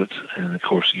immaculate, and of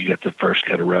course you got the first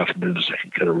cut of rough and then the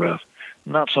second cut of rough.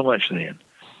 Not so much then.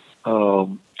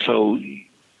 So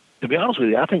to be honest with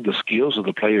you, I think the skills of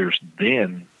the players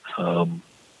then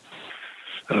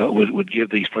would give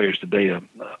these players today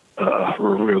a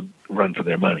real run for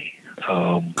their money.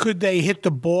 Could they hit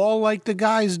the ball like the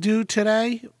guys do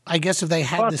today? I guess if they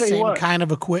had the same kind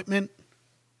of equipment.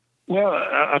 Well,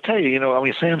 I'll tell you, I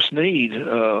mean, Sam Snead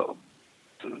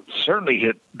certainly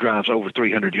hit drives over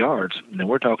 300 yards, and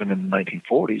we're talking in the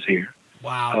 1940s here.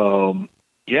 Wow.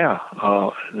 Yeah,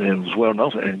 and it was well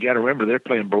known. And you got to remember, they're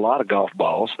playing Balata golf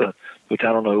balls, which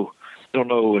I don't know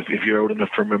if you're old enough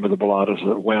to remember the Balatas,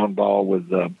 the wound ball with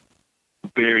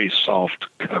very soft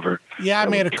cover. Yeah, I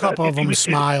made a couple of them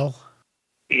smile.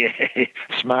 Yeah,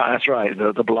 smile. That's right,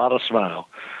 the Balata smile.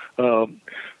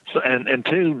 And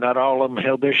two, not all of them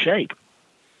held their shape.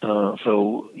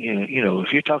 So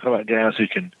if you're talking about guys who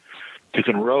can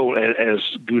roll as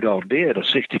Goodall did a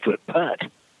 60-foot putt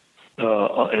in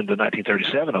the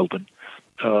 1937 Open,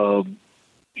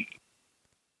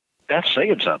 that's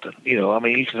saying something. I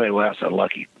mean, you can say, well, that's a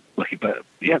lucky putt.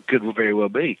 Yeah, it could very well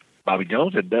be. Bobby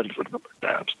Jones had done it for a number of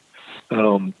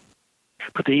times.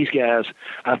 But these guys,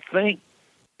 I think,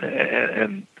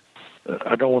 and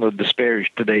I don't want to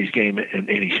disparage today's game in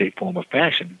any shape, form, or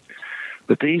fashion,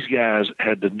 but these guys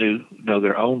had to know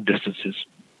their own distances,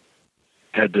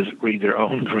 had to read their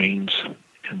own greens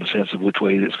in the sense of which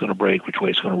way it's going to break, which way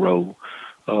it's going to roll.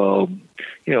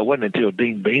 It wasn't until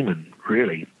Dean Beeman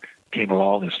really came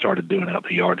along and started doing out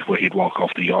the yardage, where he'd walk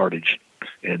off the yardage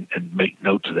and make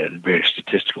notes of that, and very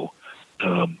statistical.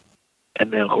 And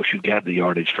then, of course, you got the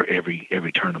yardage for every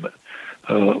tournament.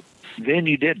 Then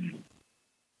you didn't.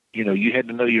 You had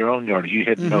to know your own yardage. You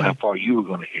had to know how far you were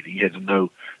going to hit it. You had to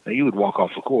know that you would walk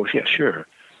off the course. Yeah, sure.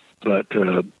 But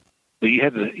you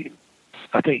had to,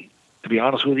 I think, to be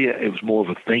honest with you, it was more of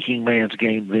a thinking man's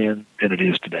game then than it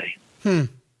is today.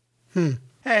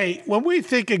 Hey, when we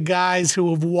think of guys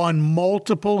who have won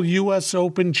multiple U.S.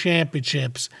 Open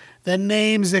championships, the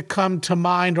names that come to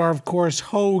mind are, of course,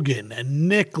 Hogan and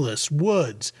Nicklaus,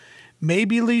 Woods,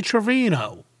 maybe Lee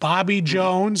Trevino, Bobby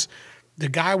Jones, the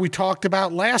guy we talked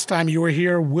about last time you were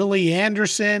here, Willie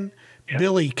Anderson,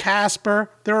 Billy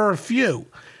Casper. There are a few.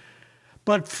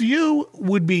 But few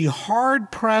would be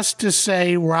hard-pressed to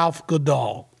say Ralph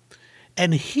Goodall.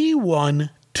 And he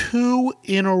won 2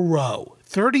 in a row,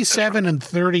 37 and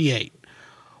 38.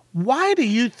 Why do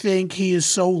you think he is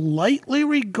so lightly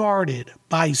regarded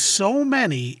by so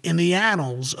many in the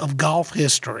annals of golf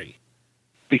history?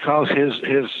 Because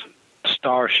his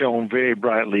star shone very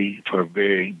brightly for a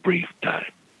very brief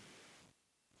time.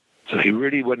 So he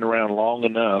really wasn't around long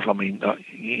enough. I mean,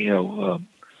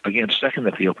 again, second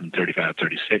at the Open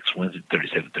 35-36, wins it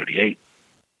 37-38.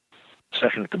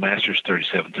 Second at the Masters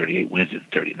 37-38, wins it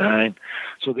 39.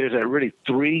 So there's that really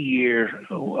 3-year,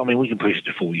 I mean, we can push it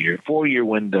to 4-year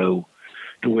window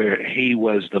to where he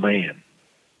was the man.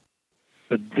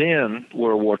 But then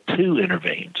World War II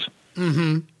intervenes.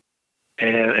 Mm-hmm.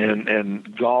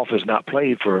 And golf has not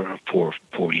played for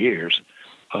 4 years.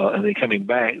 And then coming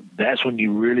back, that's when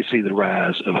you really see the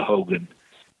rise of Hogan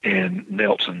and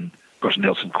Nelson course,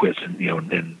 Nelson quits in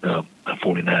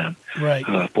 49,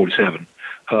 right, 47.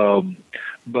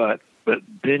 But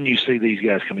then you see these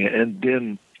guys come in, and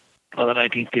then in the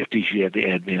 1950s you had the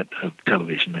advent of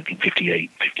television,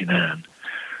 1958, 59,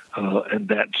 and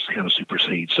that kind of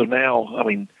supersedes. So now, I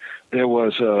mean, there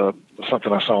was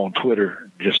something I saw on Twitter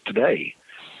just today.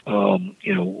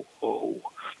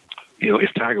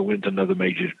 If Tiger wins another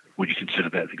major, would you consider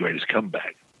that the greatest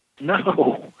comeback?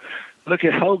 No. Look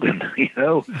at Hogan,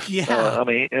 Yeah.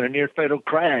 In a near fatal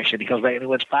crash, and he comes back and he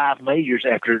wins 5 majors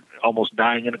after almost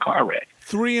dying in a car wreck.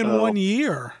 3 in 1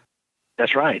 year.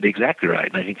 That's right, exactly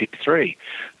right, 1953.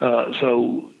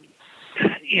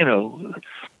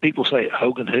 People say,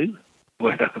 Hogan who?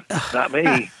 Well, not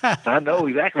me. I know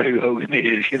exactly who Hogan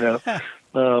is,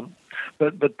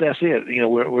 But that's it.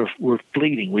 We're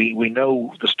fleeting. We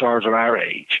know the stars of our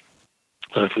age.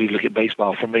 If we look at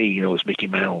baseball, for me, it's Mickey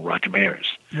Mantle, Roger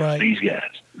Maris, right, these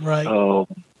guys. Right.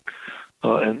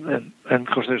 And of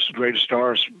course, there's greater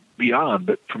stars beyond.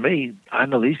 But for me, I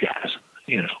know these guys.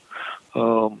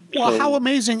 How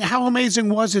amazing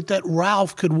was it that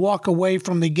Ralph could walk away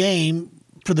from the game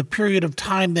for the period of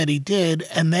time that he did,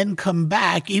 and then come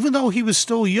back, even though he was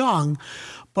still young,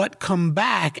 but come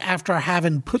back after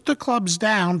having put the clubs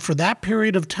down for that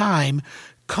period of time,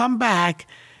 come back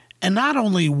and not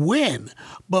only win,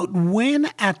 but win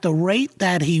at the rate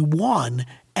that he won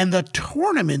and the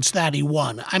tournaments that he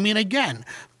won. I mean, again,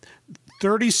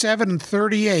 37 and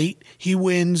 38, he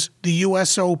wins the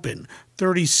U.S. Open.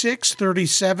 36,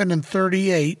 37, and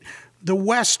 38, the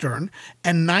Western.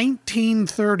 And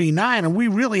 1939, and we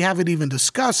really haven't even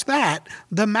discussed that,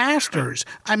 the Masters.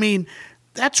 I mean,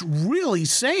 that's really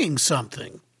saying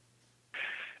something.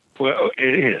 Well,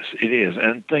 it is.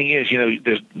 And the thing is,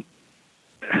 there's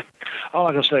all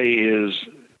I can say is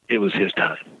it was his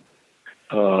time.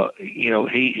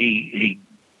 He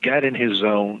got in his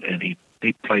zone and he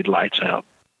played lights out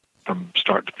from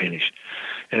start to finish.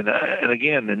 And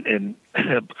again,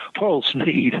 poor old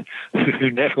Snead,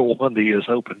 who never won the U.S.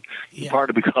 Open,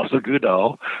 partly because of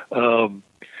Goodall, and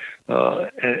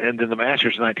then the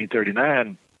Masters in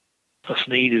 1939.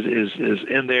 Snead is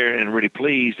in there and really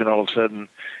pleased, and all of a sudden,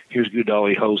 here's Goodall.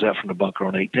 He holes out from the bunker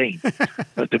on 18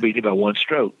 to beat him by 1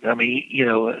 stroke. I mean,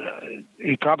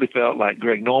 he probably felt like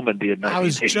Greg Norman did. I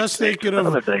was just thinking of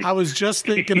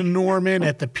Norman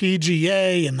at the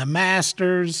PGA and the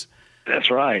Masters. That's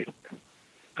right.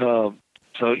 There's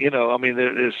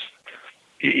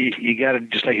you got to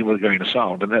just take it with a grain of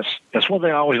salt, and that's one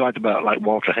thing I always liked about like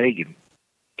Walter Hagen.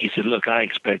 He said, "Look, I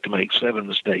expect to make 7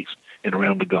 mistakes in a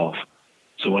round of golf.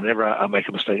 So whenever I make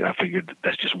a mistake, I figured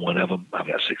that's just one of them. I've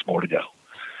got 6 more to go."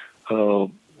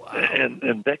 Wow.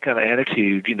 And that kind of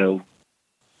attitude,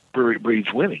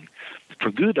 breeds winning. For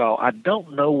Goodall, I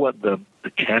don't know what the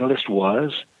catalyst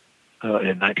was in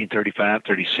 1935,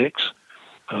 36,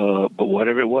 but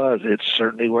whatever it was, it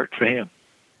certainly worked for him.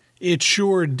 It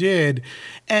sure did.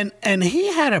 And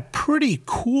he had a pretty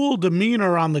cool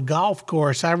demeanor on the golf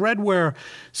course. I read where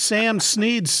Sam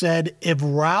Snead said if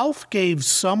Ralph gave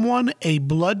someone a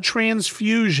blood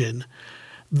transfusion,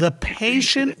 the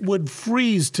patient would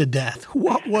freeze to death.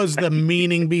 What was the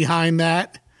meaning behind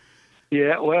that?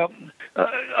 Yeah, well,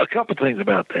 a couple things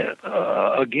about that.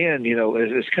 Again,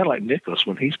 it's kind of like Nicklaus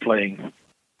when he's playing.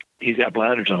 He's got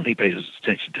blinders on. He pays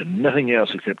attention to nothing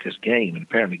else except his game, and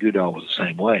apparently Goodall was the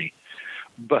same way.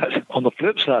 But on the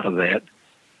flip side of that,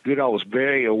 Goodall was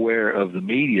very aware of the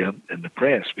media and the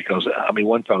press because,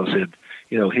 one fellow said,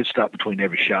 he'd stop between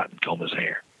every shot and comb his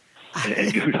hair.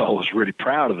 And Goodall was really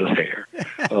proud of his hair.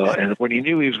 And when he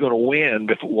knew he was going to win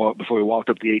before he walked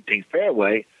up the 18th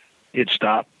fairway, he'd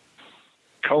stop,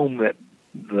 comb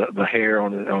the hair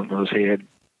on his head.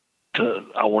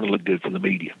 I want to look good for the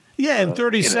media. Yeah, in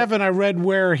 37, I read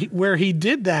where he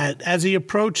did that. As he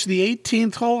approached the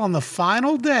 18th hole on the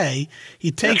final day,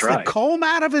 he takes the comb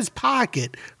out of his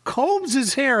pocket, combs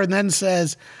his hair, and then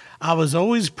says, "I was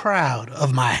always proud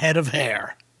of my head of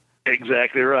hair."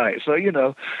 Exactly right. So,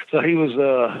 so he was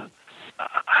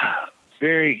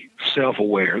very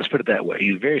self-aware. Let's put it that way.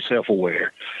 He was very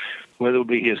self-aware, whether it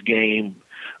be his game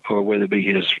or whether it be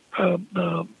his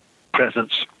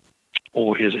presence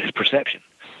or his perception.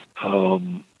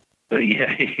 But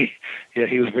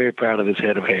he was very proud of his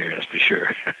head of hair, that's for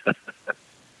sure.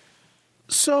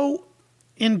 So,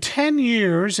 in 10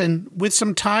 years and with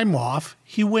some time off,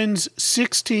 he wins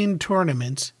 16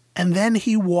 tournaments, and then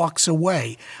he walks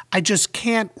away. I just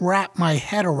can't wrap my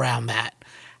head around that.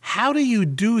 How do you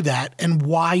do that, and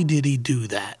why did he do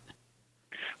that?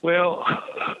 Well,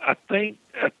 I think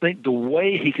the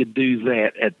way he could do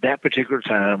that at that particular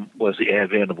time was the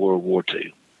advent of World War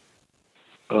II.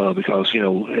 because in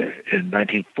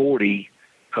 1940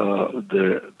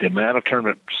 the amount of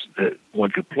tournaments that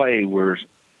one could play were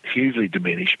hugely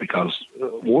diminished because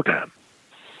wartime.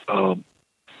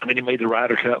 He made the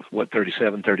Ryder Cup,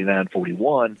 37, 39,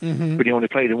 41, but he only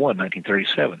played in one,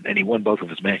 1937, and he won both of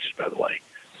his matches, by the way.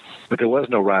 But there was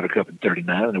no Ryder Cup in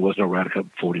 39, and there was no Ryder Cup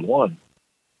in 41.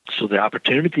 So the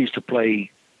opportunities to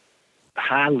play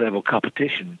high-level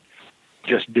competition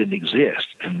just didn't exist,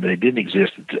 and they didn't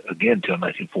exist, again, until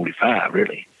 1945,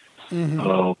 really.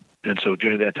 And so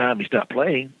during that time, he stopped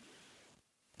playing,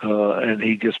 and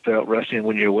he just felt rusty. And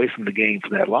when you're away from the game for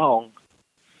that long,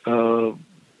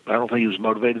 I don't think he was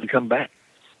motivated to come back.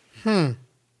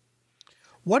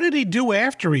 What did he do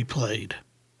after he played?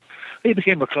 He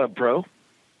became a club pro.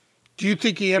 Do you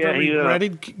think he ever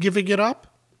regretted giving it up?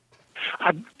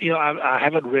 I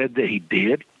haven't read that he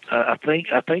did. I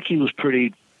think he was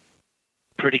pretty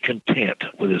content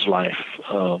with his life,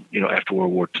 after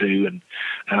World War II. And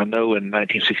I know in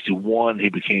 1961 he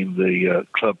became the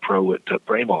club pro at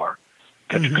Braemar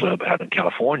Country Club out in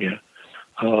California,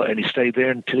 and he stayed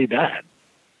there until he died.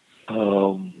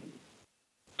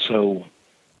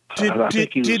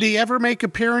 Did he ever make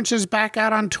appearances back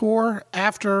out on tour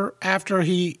after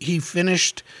he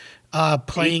finished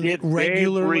playing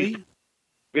regularly?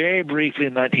 Very briefly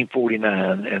in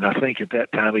 1949, and I think at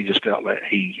that time he just felt like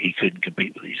he couldn't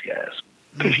compete with these guys.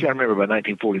 Because you got to remember, by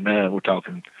 1949, we're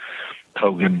talking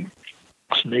Hogan,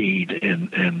 Snead,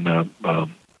 and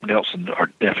Nelson are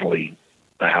definitely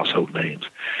the household names.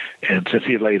 And since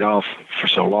he had laid off for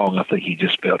so long, I think he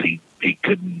just felt he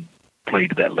couldn't play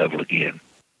to that level again.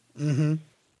 So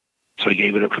he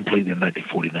gave it up completely in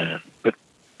 1949. But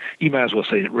you might as well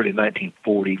say that really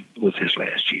 1940 was his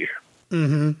last year.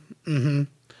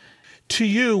 To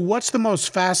you, what's the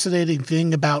most fascinating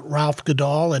thing about Ralph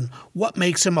Goodall, and what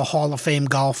makes him a Hall of Fame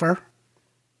golfer?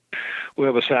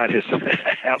 Well, besides his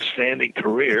outstanding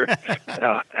career,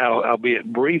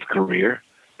 albeit brief career,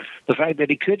 the fact that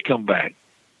he could come back.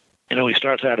 He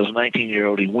starts out as a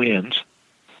 19-year-old, he wins.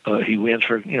 He wins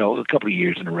for, a couple of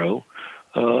years in a row.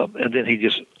 And then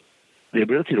the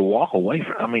ability to walk away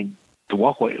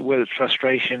whether it's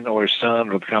frustration or his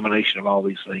son or the combination of all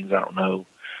these things, I don't know.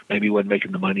 Maybe he wasn't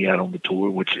making the money out on the tour,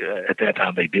 which at that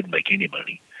time they didn't make any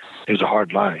money. It was a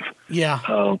hard life. Yeah.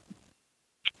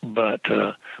 But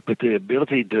the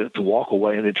ability to walk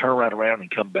away and then turn right around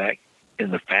and come back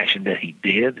in the fashion that he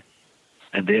did,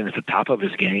 and then at the top of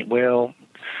his game, well,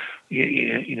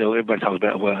 everybody talks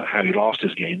about how he lost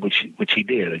his game, which he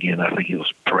did. Again, I think it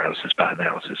was paralysis by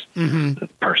analysis.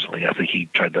 Personally, I think he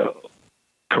tried to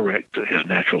correct his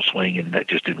natural swing, and that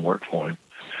just didn't work for him.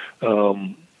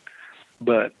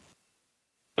 But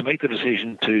to make the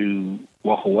decision to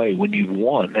walk away when you've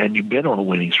won and you've been on a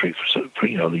winning streak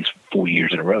for these 4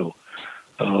 years in a row,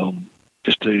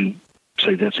 just to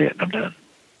say that's it, I'm done.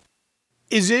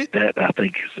 That I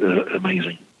think is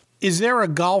amazing. Is there a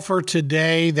golfer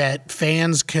today that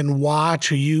fans can watch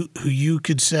who you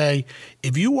could say,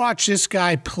 if you watch this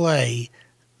guy play,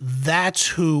 that's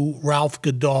who Ralph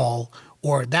Goodall,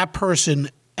 or that person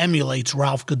emulates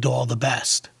Ralph Goodall the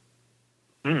best?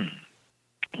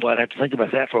 Well, I'd have to think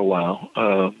about that for a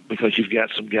while, because you've got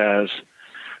some guys.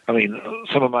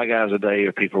 Some of my guys today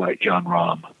are people like John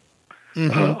Rahm.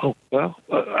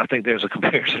 I think there's a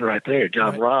comparison right there.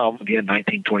 John Rahm, again,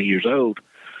 19, 20 years old,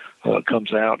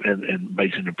 comes out and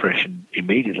makes an impression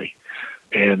immediately.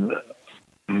 And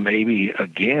maybe,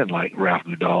 again, like Ralph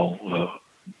Goodall,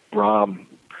 Rahm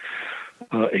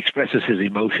expresses his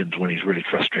emotions when he's really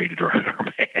frustrated or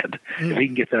mad. If he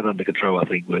can get that under control, I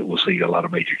think we'll see a lot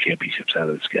of major championships out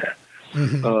of this guy.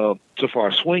 So far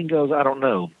as swing goes, I don't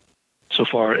know. So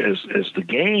far as the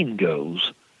game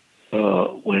goes,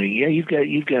 you've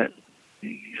got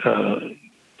the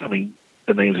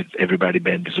names that everybody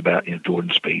bandies about,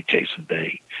 Jordan Spieth, Jason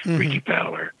Day, Ricky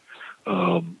Fowler.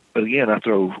 But again, I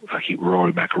keep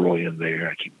Rory McIlroy in there.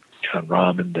 I keep John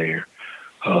Rahm in there.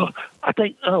 I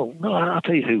think, I'll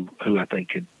tell you who I think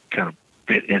could kind of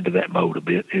fit into that mode a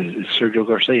bit is Sergio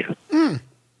Garcia.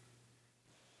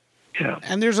 Yeah.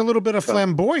 And there's a little bit of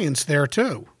flamboyance there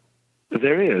too.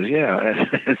 There is, yeah.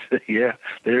 Yeah,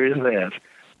 there is that.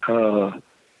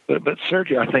 But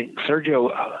Sergio, I think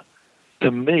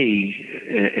to me,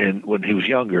 and when he was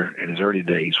younger, in his early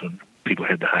days, when people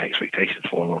had the high expectations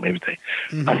for him and everything,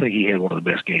 I think he had one of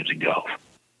the best games in golf.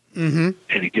 And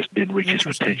he just didn't reach his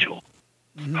potential.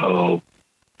 And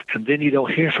then you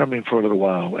don't hear from him for a little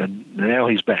while, and now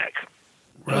he's back.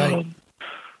 Right.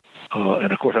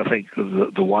 And of course, I think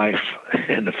the wife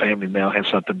and the family now have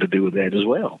something to do with that as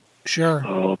well.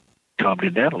 Sure. Calmed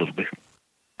him down a little bit.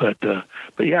 But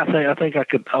yeah, I think I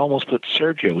could almost put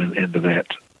Sergio into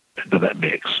that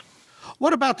mix.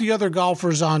 What about the other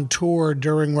golfers on tour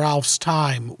during Ralph's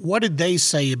time? What did they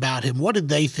say about him? What did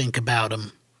they think about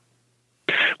him?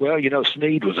 Well,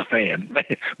 Snead was a fan,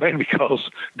 mainly because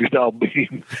Goodall beat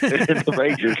him in the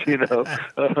majors,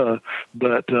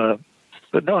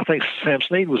 But no, I think Sam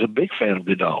Snead was a big fan of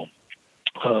Goodall.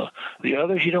 The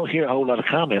others, you don't hear a whole lot of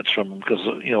comments from them because,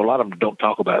 a lot of them don't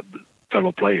talk about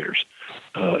fellow players,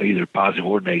 either positive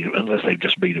or negative, unless they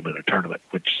just beat them in a tournament,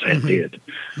 which Sam did.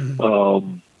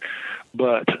 Mm-hmm.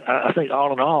 But I think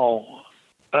all in all,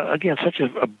 again, such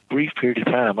a brief period of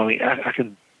time. I mean, I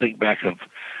can think back of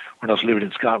when I was living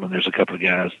in Scotland, there's a couple of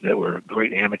guys that were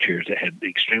great amateurs that had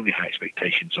extremely high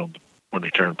expectations when they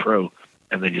turned pro,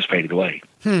 and they just faded away.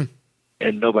 And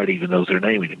nobody even knows their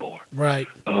name anymore. Right.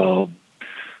 And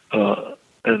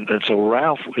so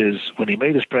Ralph when he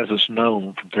made his presence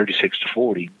known from 36 to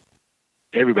 40,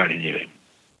 everybody knew him.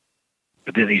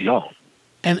 But then he's gone.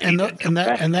 And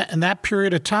that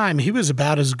period of time, he was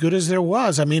about as good as there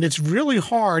was. I mean, it's really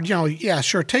hard.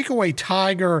 Sure, take away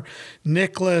Tiger,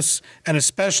 Nicklaus, and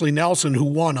especially Nelson, who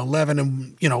won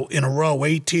 11 in a row,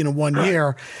 18 in 1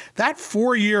 year. That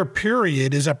 4-year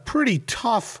period is a pretty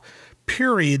tough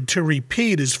period to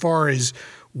repeat as far as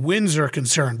wins are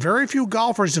concerned. Very few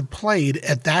golfers have played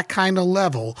at that kind of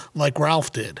level like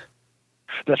Ralph did.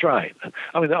 That's right.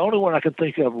 I mean, the only one I can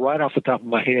think of right off the top of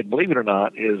my head, believe it or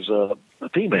not, is a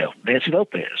female, Nancy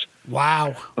Lopez.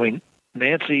 Wow. I mean,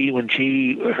 Nancy,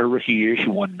 her rookie year, she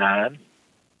won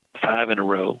 5 in a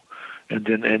row. And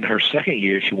then in her second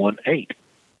year, she won 8.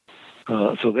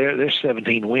 So there's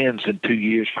 17 wins in 2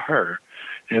 years for her.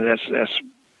 And that's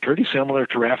pretty similar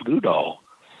to Ralph Goodall.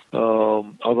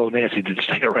 Although Nancy did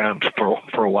stay around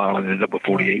for a while and ended up with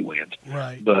 48 wins.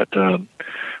 Right.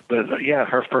 But yeah,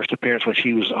 her first appearance when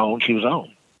she was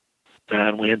on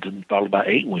 9 wins and followed by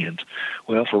 8 wins.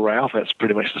 Well, for Ralph, that's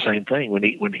pretty much the same thing.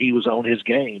 When he was on his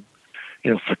game,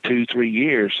 for 2-3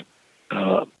 years,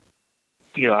 I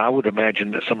would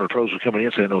imagine that some of the pros were coming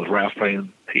in saying, "Oh, is Ralph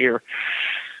playing here?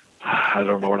 I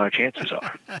don't know what our chances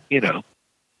are."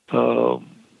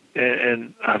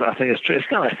 And I think it's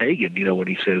kind of Hagen, when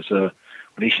he says when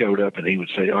he showed up and he would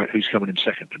say, "All right, who's coming in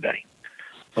second today?"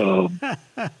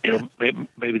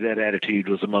 Maybe that attitude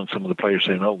was among some of the players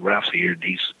saying, "Oh, Ralph's here and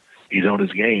he's on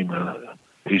his game.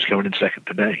 Who's coming in second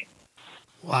today?"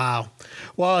 Wow.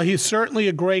 Well, he's certainly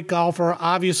a great golfer,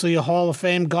 obviously a Hall of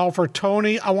Fame golfer.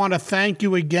 Tony, I want to thank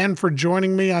you again for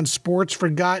joining me on Sports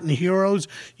Forgotten Heroes.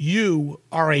 You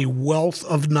are a wealth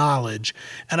of knowledge,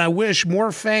 and I wish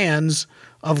more fans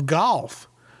of golf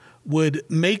would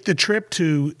make the trip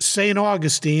to St.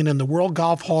 Augustine and the World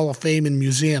Golf Hall of Fame and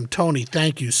Museum. Tony,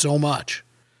 thank you so much.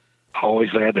 Always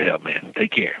glad to help, man.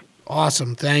 Take care.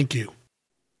 Awesome. Thank you.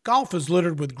 Golf is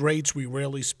littered with greats we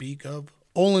rarely speak of.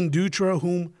 Olin Dutra,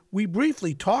 whom we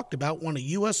briefly talked about, won a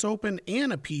U.S. Open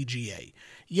and a PGA,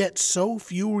 yet so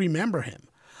few remember him.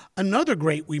 Another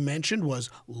great we mentioned was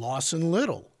Lawson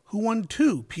Little, who won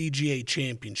 2 PGA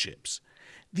championships.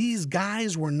 These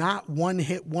guys were not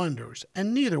one-hit wonders,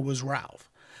 and neither was Ralph.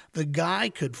 The guy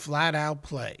could flat out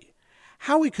play.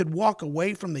 How he could walk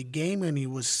away from the game and he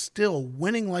was still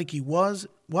winning like he was,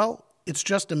 well, it's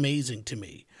just amazing to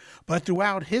me. But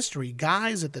throughout history,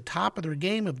 guys at the top of their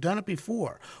game have done it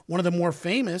before. One of the more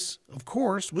famous, of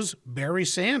course, was Barry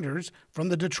Sanders from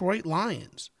the Detroit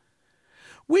Lions.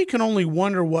 We can only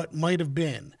wonder what might have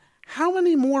been. How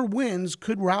many more wins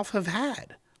could Ralph have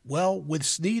had? Well, with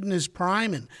Snead in his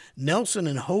prime and Nelson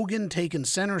and Hogan taking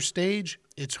center stage,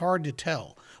 it's hard to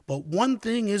tell. But one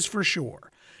thing is for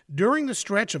sure. During the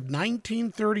stretch of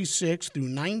 1936 through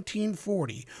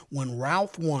 1940, when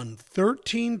Ralph won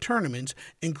 13 tournaments,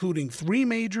 including 3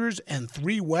 majors and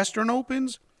 3 Western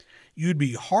Opens, you'd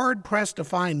be hard-pressed to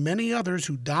find many others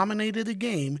who dominated the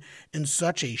game in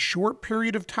such a short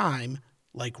period of time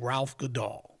like Ralph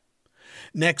Goodall.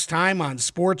 Next time on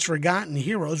Sports Forgotten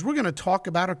Heroes, we're going to talk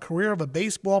about a career of a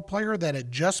baseball player that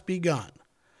had just begun.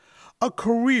 A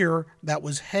career that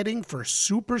was heading for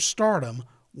superstardom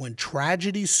when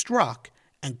tragedy struck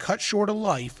and cut short a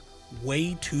life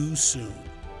way too soon.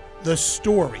 The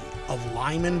story of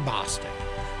Lyman Bostick.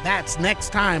 That's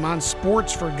next time on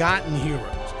Sports Forgotten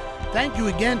Heroes. Thank you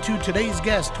again to today's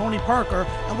guest, Tony Parker,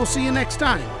 and we'll see you next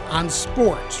time on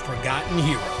Sports Forgotten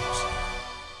Heroes.